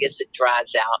voice, I guess it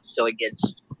dries out, so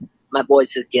my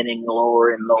voice is getting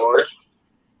lower and lower.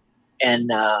 And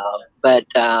but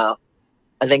I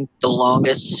think the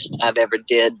longest I've ever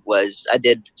did was I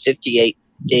did 58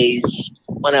 days.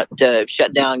 Went up to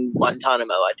shut down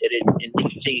Guantanamo. I did it in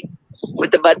D.C.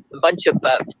 with a bunch of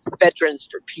Veterans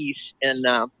for Peace, and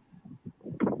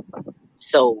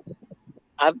so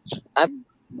I've I've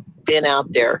been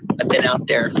out there. I've been out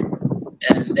there,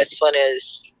 and this one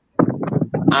is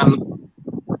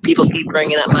people keep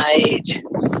bringing up my age.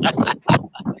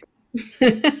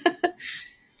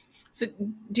 So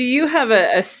do you have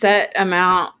a set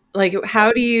amount? Like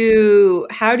how do you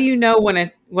know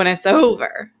when it's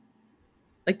over?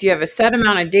 Like do you have a set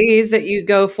amount of days that you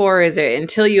go for? Is it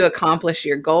until you accomplish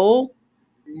your goal?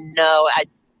 No,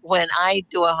 when I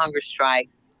do a hunger strike,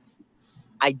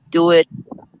 I do it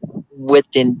with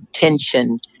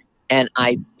intention, and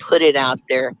I put it out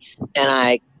there, and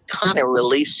I kind of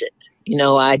release it. You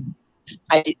know, I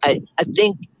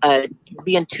think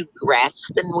being too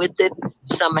grasping with it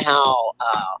somehow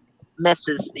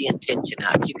messes the intention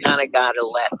up. You kind of got to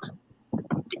let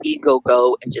the ego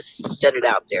go and just set it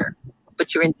out there.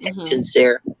 But your intention's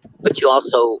there, but you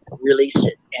also release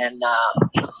it, and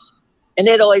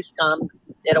it always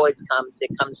comes. It always comes.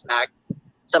 It comes back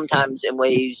sometimes in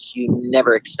ways you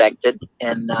never expected,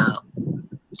 and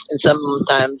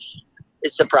sometimes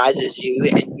it surprises you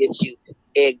and gives you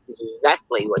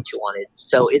exactly what you wanted.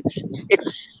 So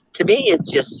it's to me it's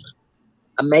just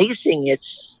amazing.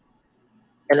 It's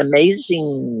an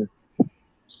amazing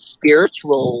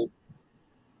spiritual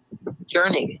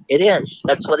journey. It is.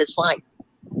 That's what it's like.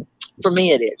 For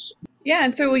me it is. Yeah,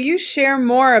 and so will you share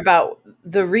more about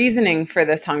the reasoning for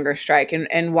this hunger strike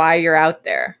and why you're out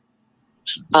there?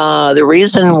 The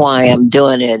reason why I'm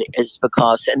doing it is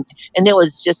because and it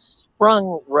was just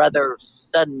sprung rather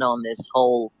sudden on this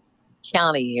whole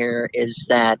county here is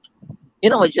that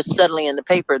it's just suddenly in the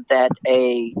paper that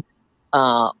a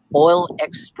oil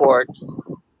export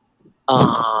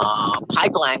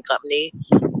pipeline company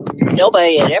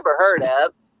nobody had ever heard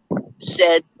of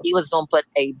said he was going to put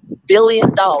 $1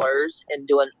 billion in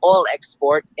doing oil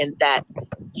export, and that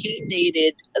he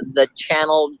needed the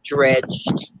channel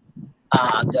dredged,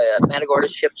 the Matagorda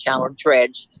Ship Channel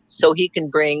dredged, so he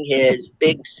can bring his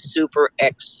big Super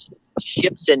X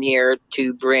ships in here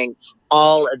to bring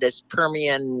all of this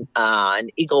Permian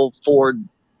and Eagle Ford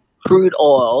crude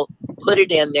oil, put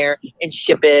it in there, and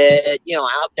ship it,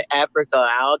 out to Africa,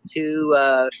 out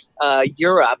to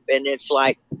Europe, and it's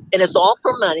all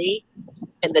for money.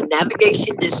 And the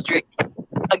navigation district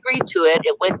agreed to it.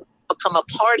 It went become a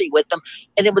party with them,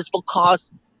 and it was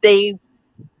because the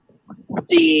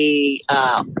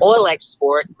oil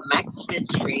export, Max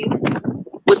Midstream,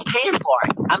 was paying for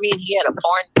it. I mean, he had a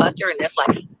foreign punter, and it's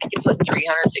like I can put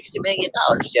 $360 million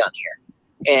down here,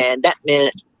 and that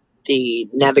meant the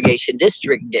navigation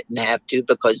district didn't have to,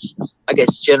 because I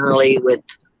guess generally with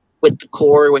the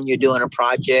Corps, when you're doing a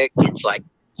project, it's like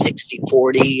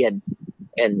 60-40, and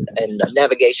the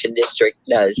navigation district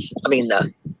does. I mean,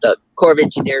 the Corps of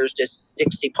Engineers does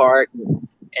 60 part, and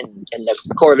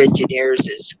the Corps of Engineers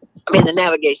is. I mean, the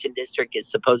navigation district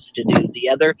is supposed to do the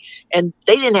other, and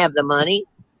they didn't have the money.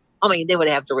 I mean, they would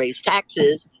have to raise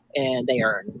taxes, and they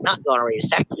are not going to raise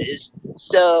taxes.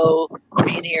 So, I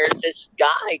mean, here's this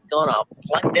guy going to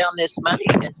plunk down this money.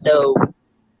 And so,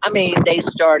 I mean, they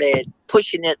started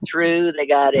pushing it through. They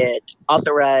got it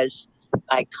authorized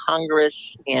by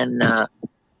Congress in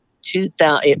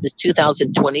 2000. It was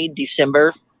 2020,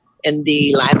 December, in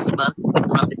the last month of the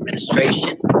Trump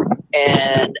administration.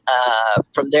 And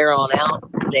from there on out,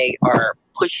 they are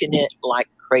pushing it like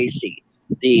crazy.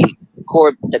 The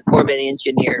Corps of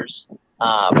Engineers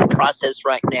process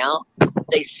right now.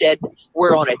 They said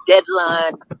we're on a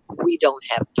deadline. We don't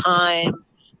have time.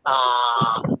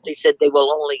 They said they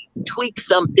will only tweak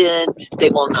something. They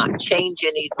will not change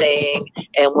anything.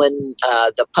 And when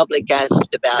the public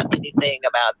asked about anything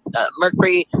about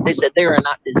mercury, they said they are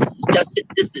not discussing.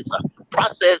 This is a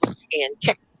process, and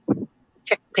check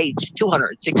page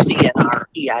 260 in our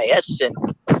EIS, and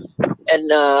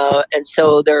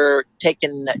so they're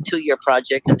taking that 2-year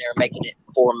project and they're making it in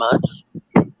 4 months.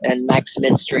 And Max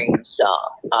Midstream's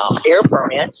air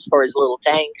permits for his little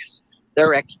tanks,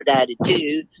 they're expedited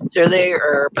too. So they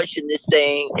are pushing this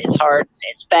thing as hard and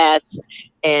as fast.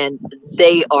 And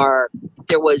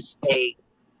there was a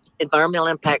environmental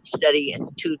impact study in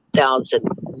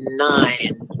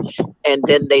 2009, and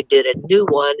then they did a new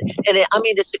one, and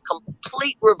it's a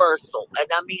complete reversal. And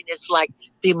I mean, it's like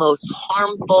the most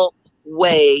harmful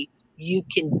way you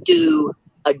can do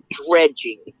a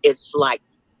dredging. It's like,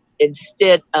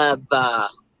 instead of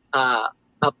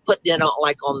putting it on,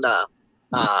 like on the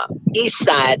east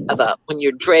side of when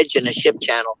you're dredging a ship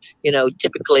channel,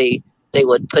 typically they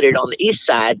would put it on the east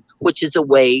side, which is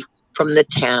away from the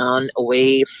town,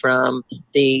 away from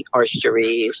the oyster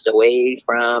reefs, away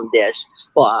from this.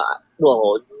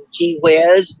 Well, gee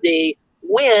whiz, the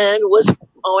wind was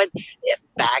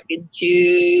back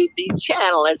into the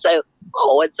channel. And so,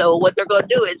 what they're going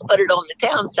to do is put it on the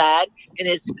town side, and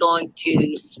it's going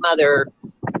to smother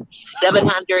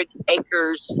 700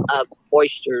 acres of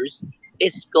oysters.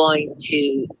 It's going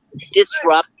to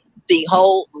disrupt the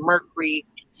whole mercury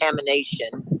contamination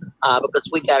because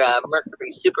we got a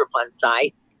mercury superfund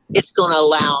site. It's going to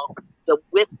allow the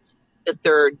width that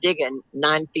they're digging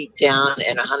 9 feet down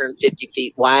and 150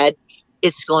 feet wide.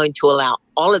 It's going to allow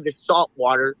all of the salt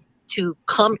water to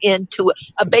come into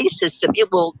a bay system.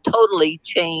 It will totally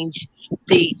change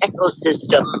the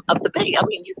ecosystem of the bay. I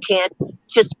mean, you can't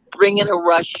just bring in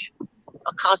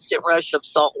a constant rush of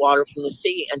salt water from the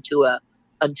sea into a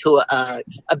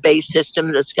bay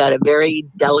system that's got a very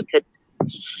delicate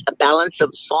balance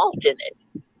of salt in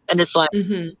it. And it's like,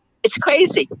 it's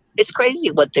crazy. It's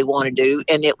crazy what they want to do.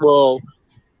 And it will,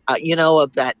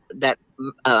 of that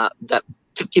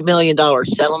 $50 million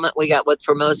settlement we got with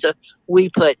Formosa, we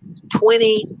put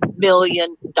 $20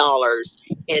 million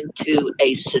into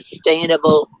a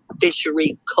sustainable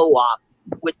fishery co-op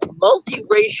with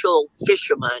multiracial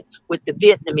fishermen, with the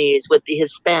Vietnamese, with the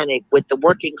Hispanic, with the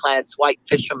working class white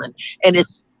fishermen. And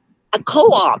it's a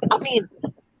co-op. I mean,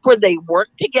 where they work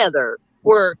together,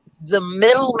 where the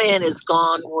middleman is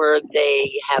gone, where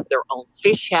they have their own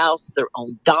fish house, their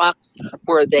own docks,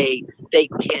 where they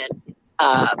can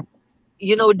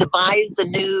devise a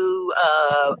new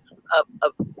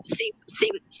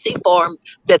sea farm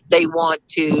that they want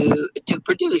to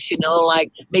produce.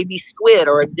 Like maybe squid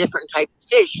or a different type of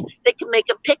fish. They can make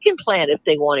a picking plant if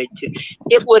they wanted to.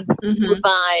 It would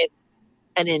revive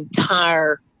an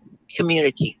entire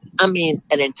community. I mean,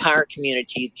 an entire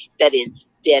community that is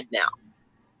dead now.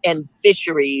 And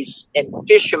fisheries and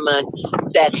fishermen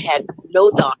that had no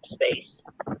dock space,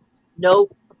 no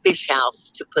fish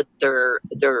house to put their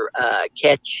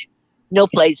catch, no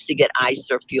place to get ice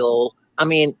or fuel. I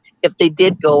mean, if they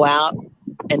did go out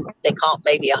and they caught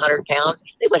maybe 100 pounds,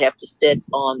 they would have to sit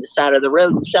on the side of the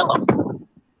road and sell them.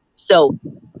 So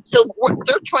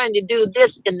they're trying to do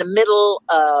this in the middle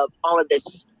of all of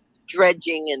this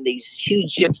dredging and these huge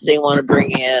ships they want to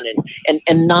bring in,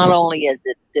 and not only is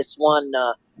it this one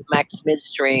Max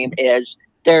Midstream, is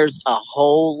there's a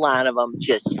whole line of them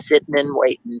just sitting and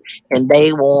waiting, and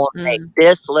they want to make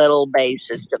this little bay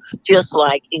system just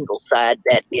like Ingleside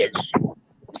that is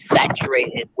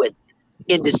saturated with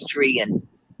industry and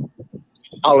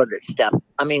all of this stuff.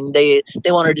 I mean, they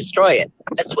want to destroy it.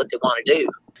 That's what they want to do.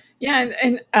 Yeah,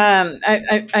 and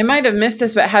I might have missed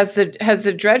this, but has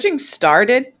the dredging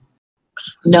started?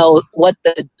 No, what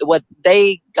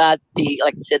they got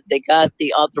like I said, they got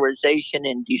the authorization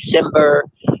in December,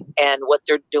 and what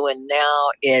they're doing now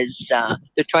is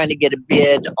they're trying to get a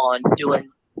bid on doing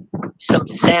some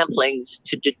samplings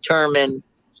to determine.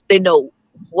 They know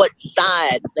what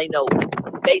side, they know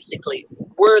basically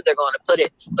where they're going to put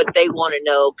it, but they want to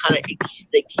know kind of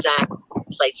the exact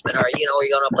placement. Are you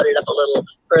going to put it up a little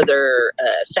further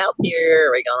south here,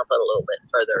 or are you going to put a little bit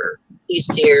further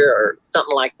east here, or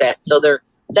something like that? So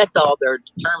that's all they're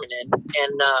determining.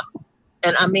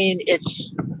 And I mean,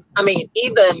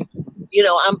 even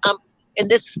I'm in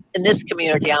this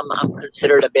community, I'm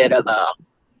considered a bit of a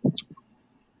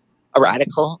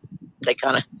radical. They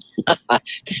kind of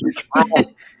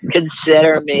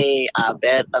consider me a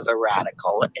bit of a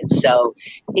radical, and so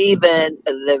even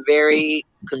the very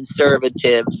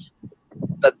conservative,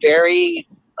 but very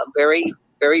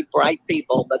very bright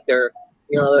people, but they're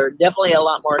definitely a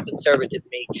lot more conservative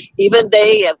than me. Even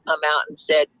they have come out and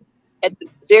said, at the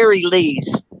very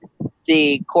least,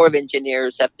 the Corps of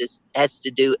Engineers has to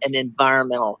do an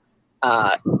environmental,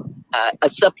 a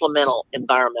supplemental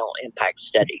environmental impact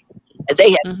study. And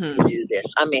they have to do this.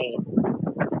 I mean,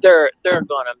 they're going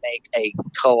to make a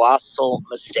colossal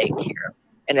mistake here,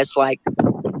 and it's like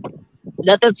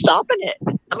nothing's stopping it.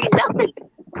 I mean, nothing.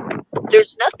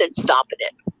 There's nothing stopping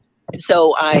it. And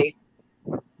so I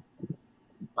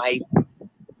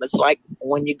was like,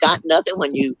 when you got nothing,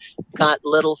 when you got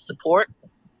little support,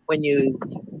 when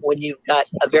you've got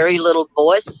a very little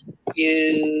voice,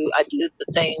 I do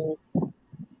the thing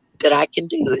that I can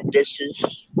do, and this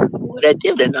is what I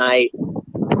did, and I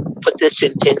put this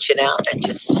intention out, and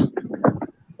just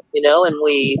and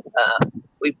we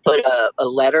put a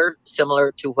letter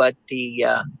similar to what the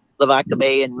Lavaca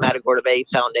Bay and Matagorda Bay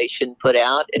Foundation put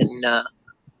out, and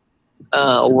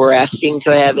we're asking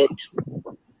to have it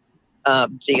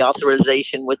the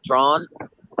authorization withdrawn,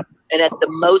 and at the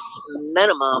most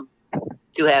minimum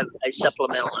to have a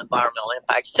supplemental environmental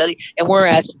impact study. And we're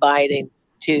asked Biden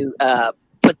to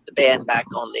put the ban back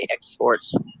on the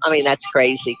exports. I mean, that's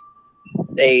crazy.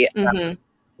 They, I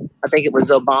think it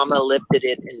was Obama lifted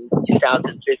it in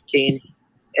 2015.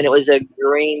 and it was a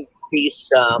Greenpeace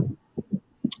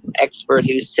expert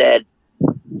who said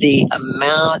the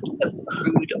amount of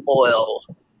crude oil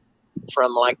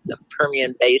from like the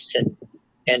Permian Basin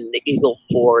and the Eagle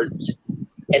Fords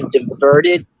and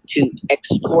diverted to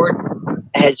export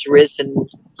has risen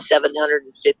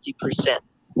 750%.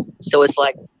 So it's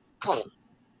like,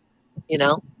 you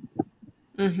know,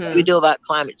 what do we do about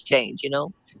climate change?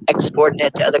 Exporting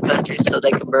it to other countries so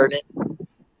they can burn it.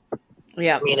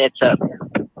 Yeah. I mean, it's a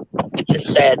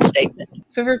sad statement.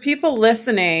 So for people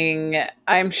listening,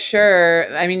 I'm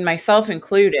sure, I mean, myself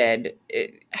included,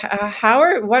 how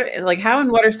and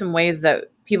what are some ways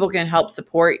that people can help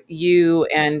support you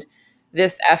and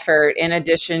this effort in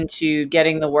addition to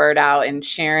getting the word out and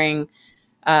sharing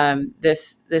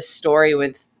this story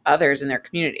with others in their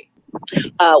community?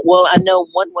 Well, I know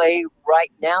one way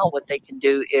right now what they can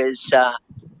do is there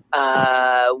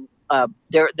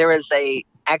is a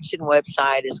action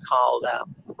website is called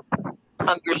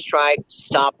Hunger Strike,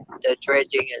 Stop the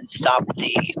Dredging and Stop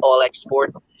the Oil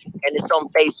Export, and it's on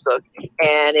Facebook,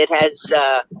 and it has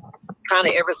kind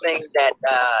of everything that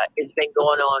has been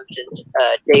going on since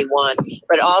day one.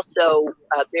 But also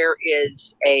there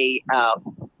is a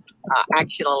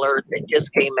action alert that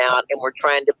just came out, and we're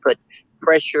trying to put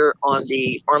pressure on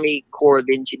the Army Corps of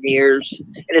Engineers,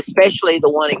 and especially the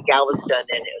one in Galveston,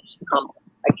 and it's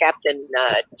Captain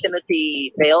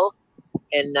Timothy Bale,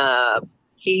 and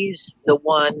he's the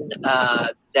one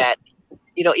that,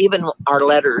 even our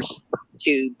letters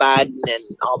to Biden and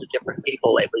all the different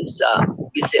people, it was,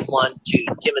 we sent one to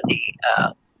Timothy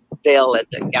Bale at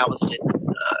the Galveston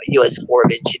U.S. Corps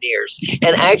of Engineers.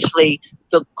 And actually,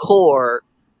 the Corps,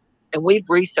 and we've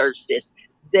researched this,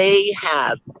 they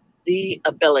have the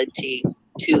ability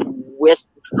to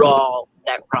withdraw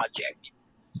that project.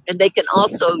 And they can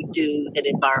also do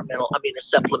a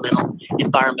supplemental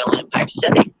environmental impact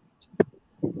study.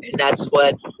 And that's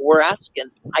what we're asking.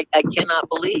 I cannot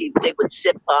believe they would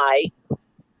sit by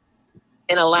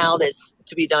and allow this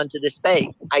to be done to this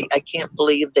bay. I can't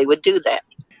believe they would do that.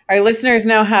 Our listeners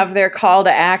now have their call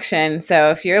to action.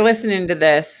 So if you're listening to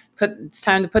this, it's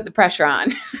time to put the pressure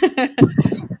on.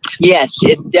 Yes,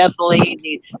 it definitely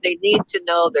needs. They need to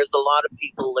know there's a lot of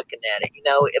people looking at it.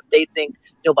 If they think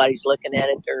nobody's looking at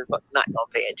it, they're not going to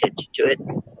pay attention to it.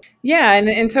 Yeah,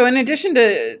 and so in addition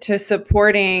to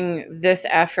supporting this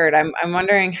effort, I'm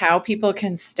wondering how people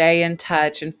can stay in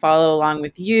touch and follow along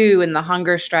with you and the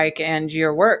hunger strike and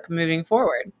your work moving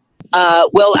forward.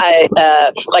 Well, I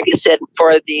like I said,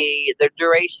 for the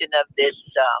duration of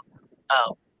this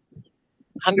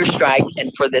hunger strike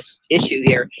and for this issue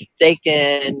here, they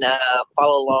can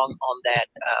follow along on that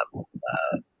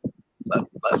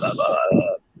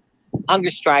hunger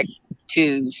strike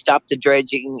to stop the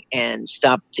dredging and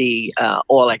stop the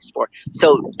oil export.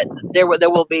 So there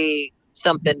will be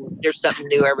something. There's something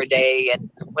new every day,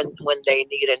 and when they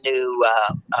need a new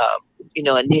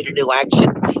need a new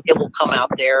action, it will come out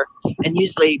there. And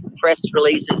usually press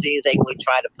releases, anything we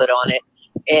try to put on it.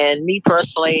 And me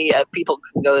personally, people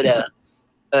can go to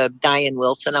Diane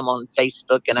Wilson. I'm on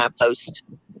Facebook, and I post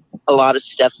a lot of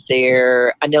stuff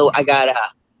there. I know I got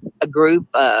a group,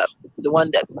 the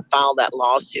one that filed that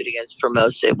lawsuit against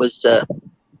Formosa. It was the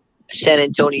San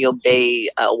Antonio Bay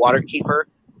waterkeeper,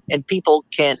 and people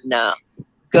can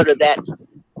go to that.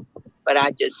 But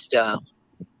I just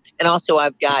and also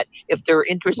I've got, if they're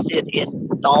interested in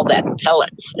all that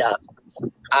pellet stuff,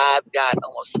 I've got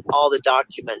almost all the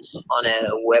documents on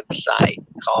a website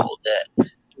called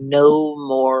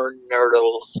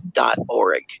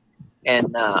nomorenurdles.org.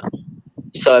 And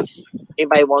so if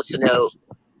anybody wants to know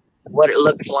what it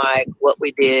looks like, what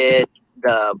we did,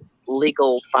 the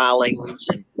legal filings,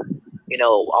 and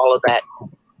all of that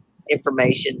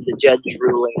information, the judge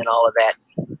ruling and all of that,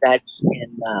 that's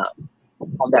in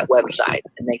on that website,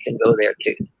 and they can go there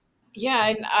too. Yeah,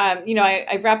 and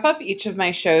I wrap up each of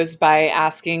my shows by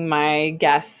asking my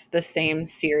guests the same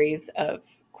series of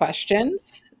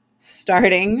questions,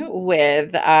 starting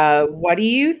with what do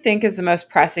you think is the most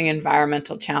pressing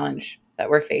environmental challenge that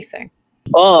we're facing?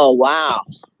 Oh, wow.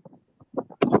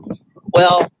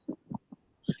 Well,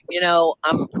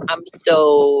 I'm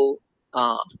so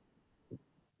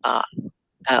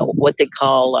what they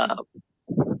call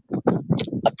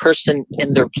a person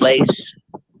in their place,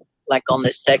 like on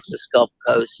this Texas Gulf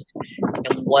Coast.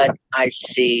 And what I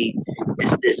see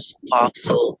is this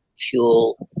fossil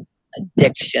fuel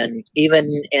addiction, even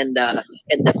in the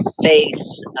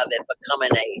face of it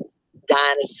becoming a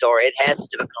dinosaur. It has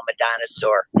to become a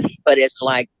dinosaur, but it's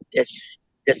like this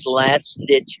last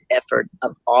ditch effort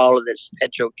of all of this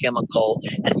petrochemical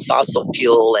and fossil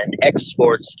fuel and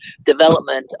exports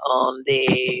development on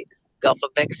the Gulf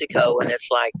of Mexico, and it's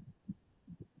like,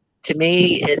 to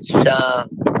me, it's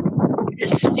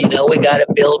we got to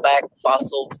build back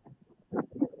fossil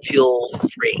fuel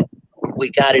free.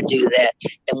 We got to do that,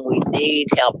 and we need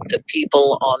help. The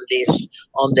people on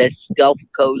this Gulf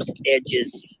Coast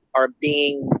edges are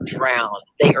being drowned.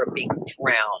 They are being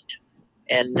drowned,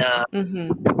 and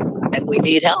and we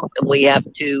need help. And we have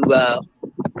to,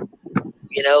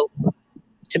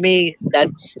 to me,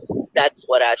 that's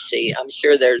what I see. I'm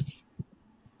sure there's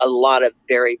a lot of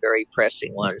very, very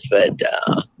pressing ones, but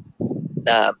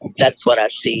that's what I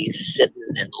see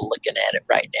sitting and looking at it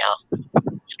right now.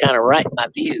 It's kind of right in my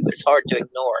view. It's hard to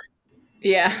ignore.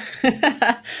 Yeah.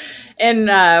 And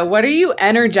what are you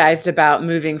energized about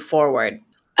moving forward?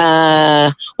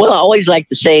 Well, I always like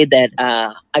to say that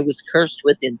I was cursed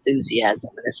with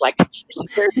enthusiasm, and it's like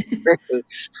it's very true.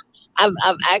 I'm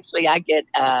actually I get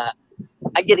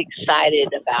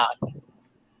excited about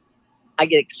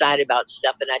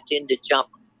stuff, and I tend to jump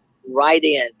right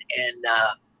in.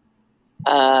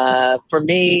 And for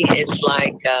me, it's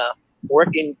like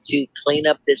working to clean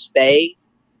up this bay,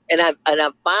 and I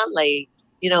finally,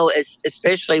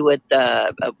 especially with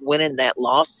winning that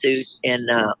lawsuit, and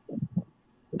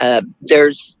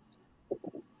there's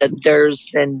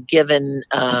been given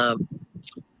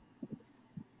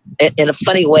in a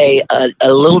funny way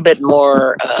a little bit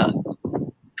more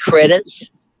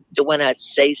credits to when I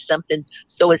say something.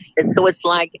 So it's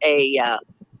like a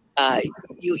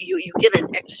you get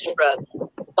an extra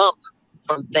bump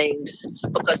from things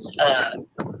because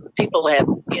people have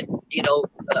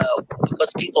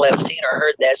because people have seen or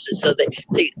heard this, and so they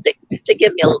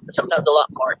give me sometimes a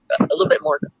little bit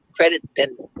more credit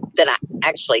than I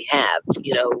actually have.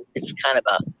 It's kind of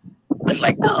it's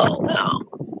like, oh no.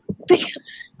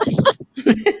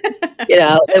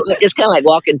 It's kind of like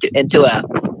walking into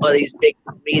one of these big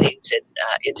meetings in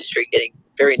industry, getting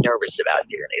very nervous about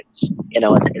doing it.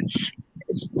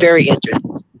 It's very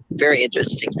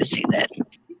interesting to see that.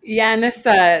 Yeah, and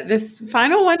this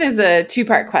final one is a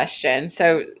two-part question.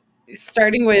 So,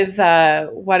 starting with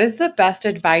what is the best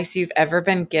advice you've ever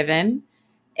been given,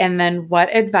 and then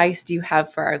what advice do you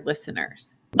have for our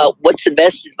listeners? What's the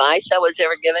best advice I was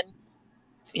ever given?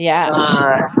 Yeah.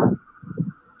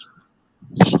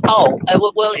 Well,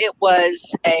 it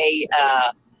was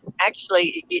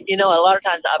actually, a lot of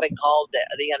times I've been called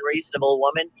the unreasonable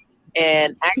woman,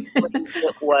 and actually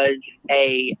it was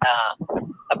a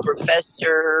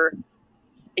professor.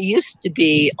 He used to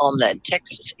be on the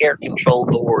Texas Air Control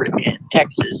Board in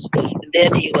Texas, and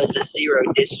then he was a zero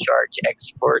discharge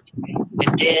expert,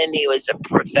 and then he was a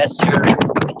professor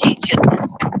teaching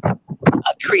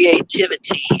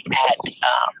creativity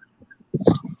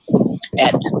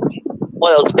at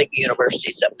one of those big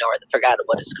universities up north. I forgot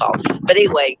what it's called. But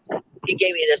anyway, he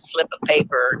gave me this slip of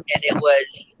paper, and it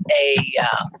was a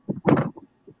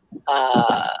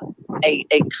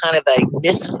kind of a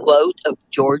misquote of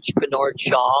George Bernard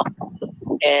Shaw,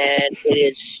 and it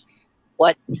is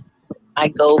what I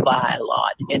go by a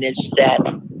lot, and it's that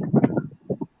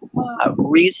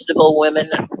reasonable women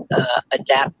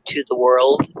adapt to the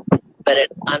world, but an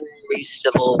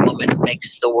unreasonable woman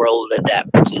makes the world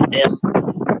adapt to them,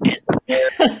 and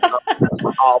there's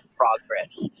all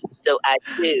progress. So I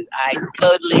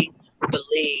totally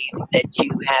believe that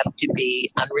you have to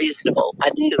be unreasonable. I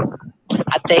do.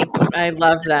 I think I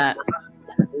love that.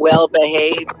 Well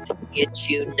behaved gets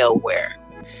you nowhere.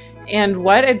 And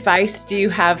what advice do you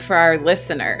have for our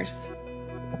listeners?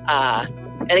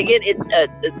 And again, it's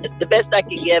the best I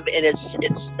can give, and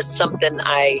it's something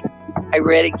I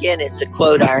read again. It's a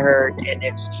quote I heard, and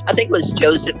I think it was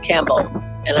Joseph Campbell,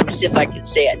 and let me see if I can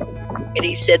say it. And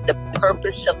he said, "The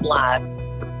purpose of life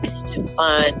is to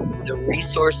find the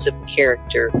resource of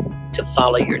character to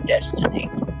follow your destiny."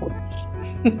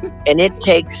 And it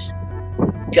takes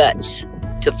guts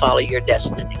to follow your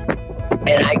destiny.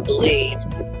 And I believe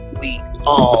we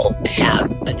all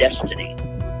have a destiny.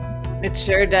 It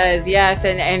sure does. Yes.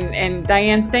 And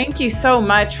Diane, thank you so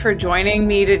much for joining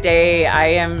me today. I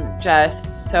am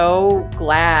just so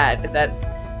glad that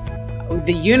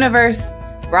the universe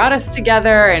brought us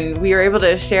together and we were able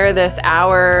to share this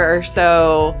hour or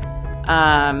so,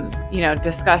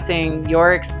 discussing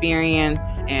your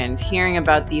experience and hearing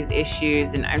about these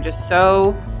issues. And I'm just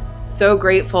so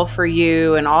grateful for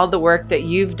you and all the work that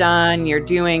you've done, you're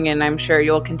doing, and I'm sure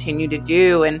you'll continue to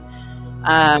do. And,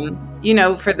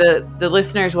 for the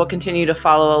listeners, we'll continue to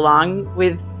follow along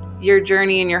with your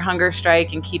journey and your hunger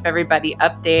strike and keep everybody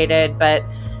updated. But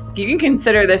you can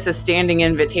consider this a standing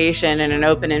invitation and an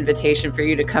open invitation for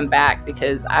you to come back,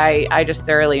 because I just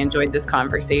thoroughly enjoyed this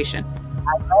conversation.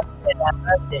 I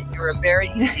loved it. You were very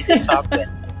easy to talk with.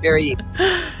 Very easy.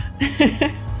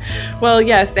 Well,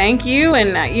 yes, thank you.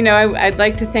 And, I'd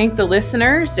like to thank the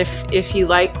listeners. If you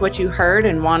like what you heard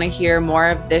and want to hear more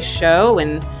of this show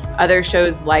and other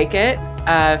shows like it,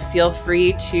 feel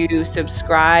free to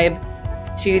subscribe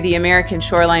to the American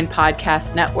Shoreline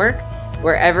Podcast Network,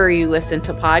 wherever you listen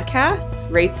to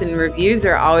podcasts. Rates and reviews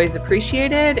are always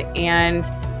appreciated. And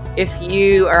if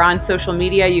you are on social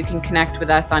media, you can connect with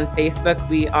us on Facebook.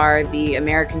 We are the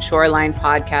American Shoreline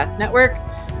Podcast Network.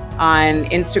 On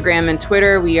Instagram and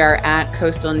Twitter, we are at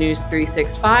Coastal News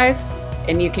 365.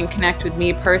 And you can connect with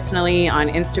me personally. On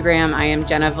Instagram, I am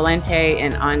Jenna Valente,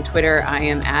 and on Twitter, I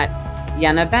am at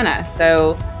Yenna Benna.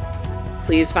 So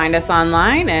please find us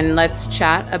online and let's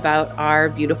chat about our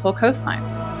beautiful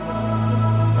coastlines.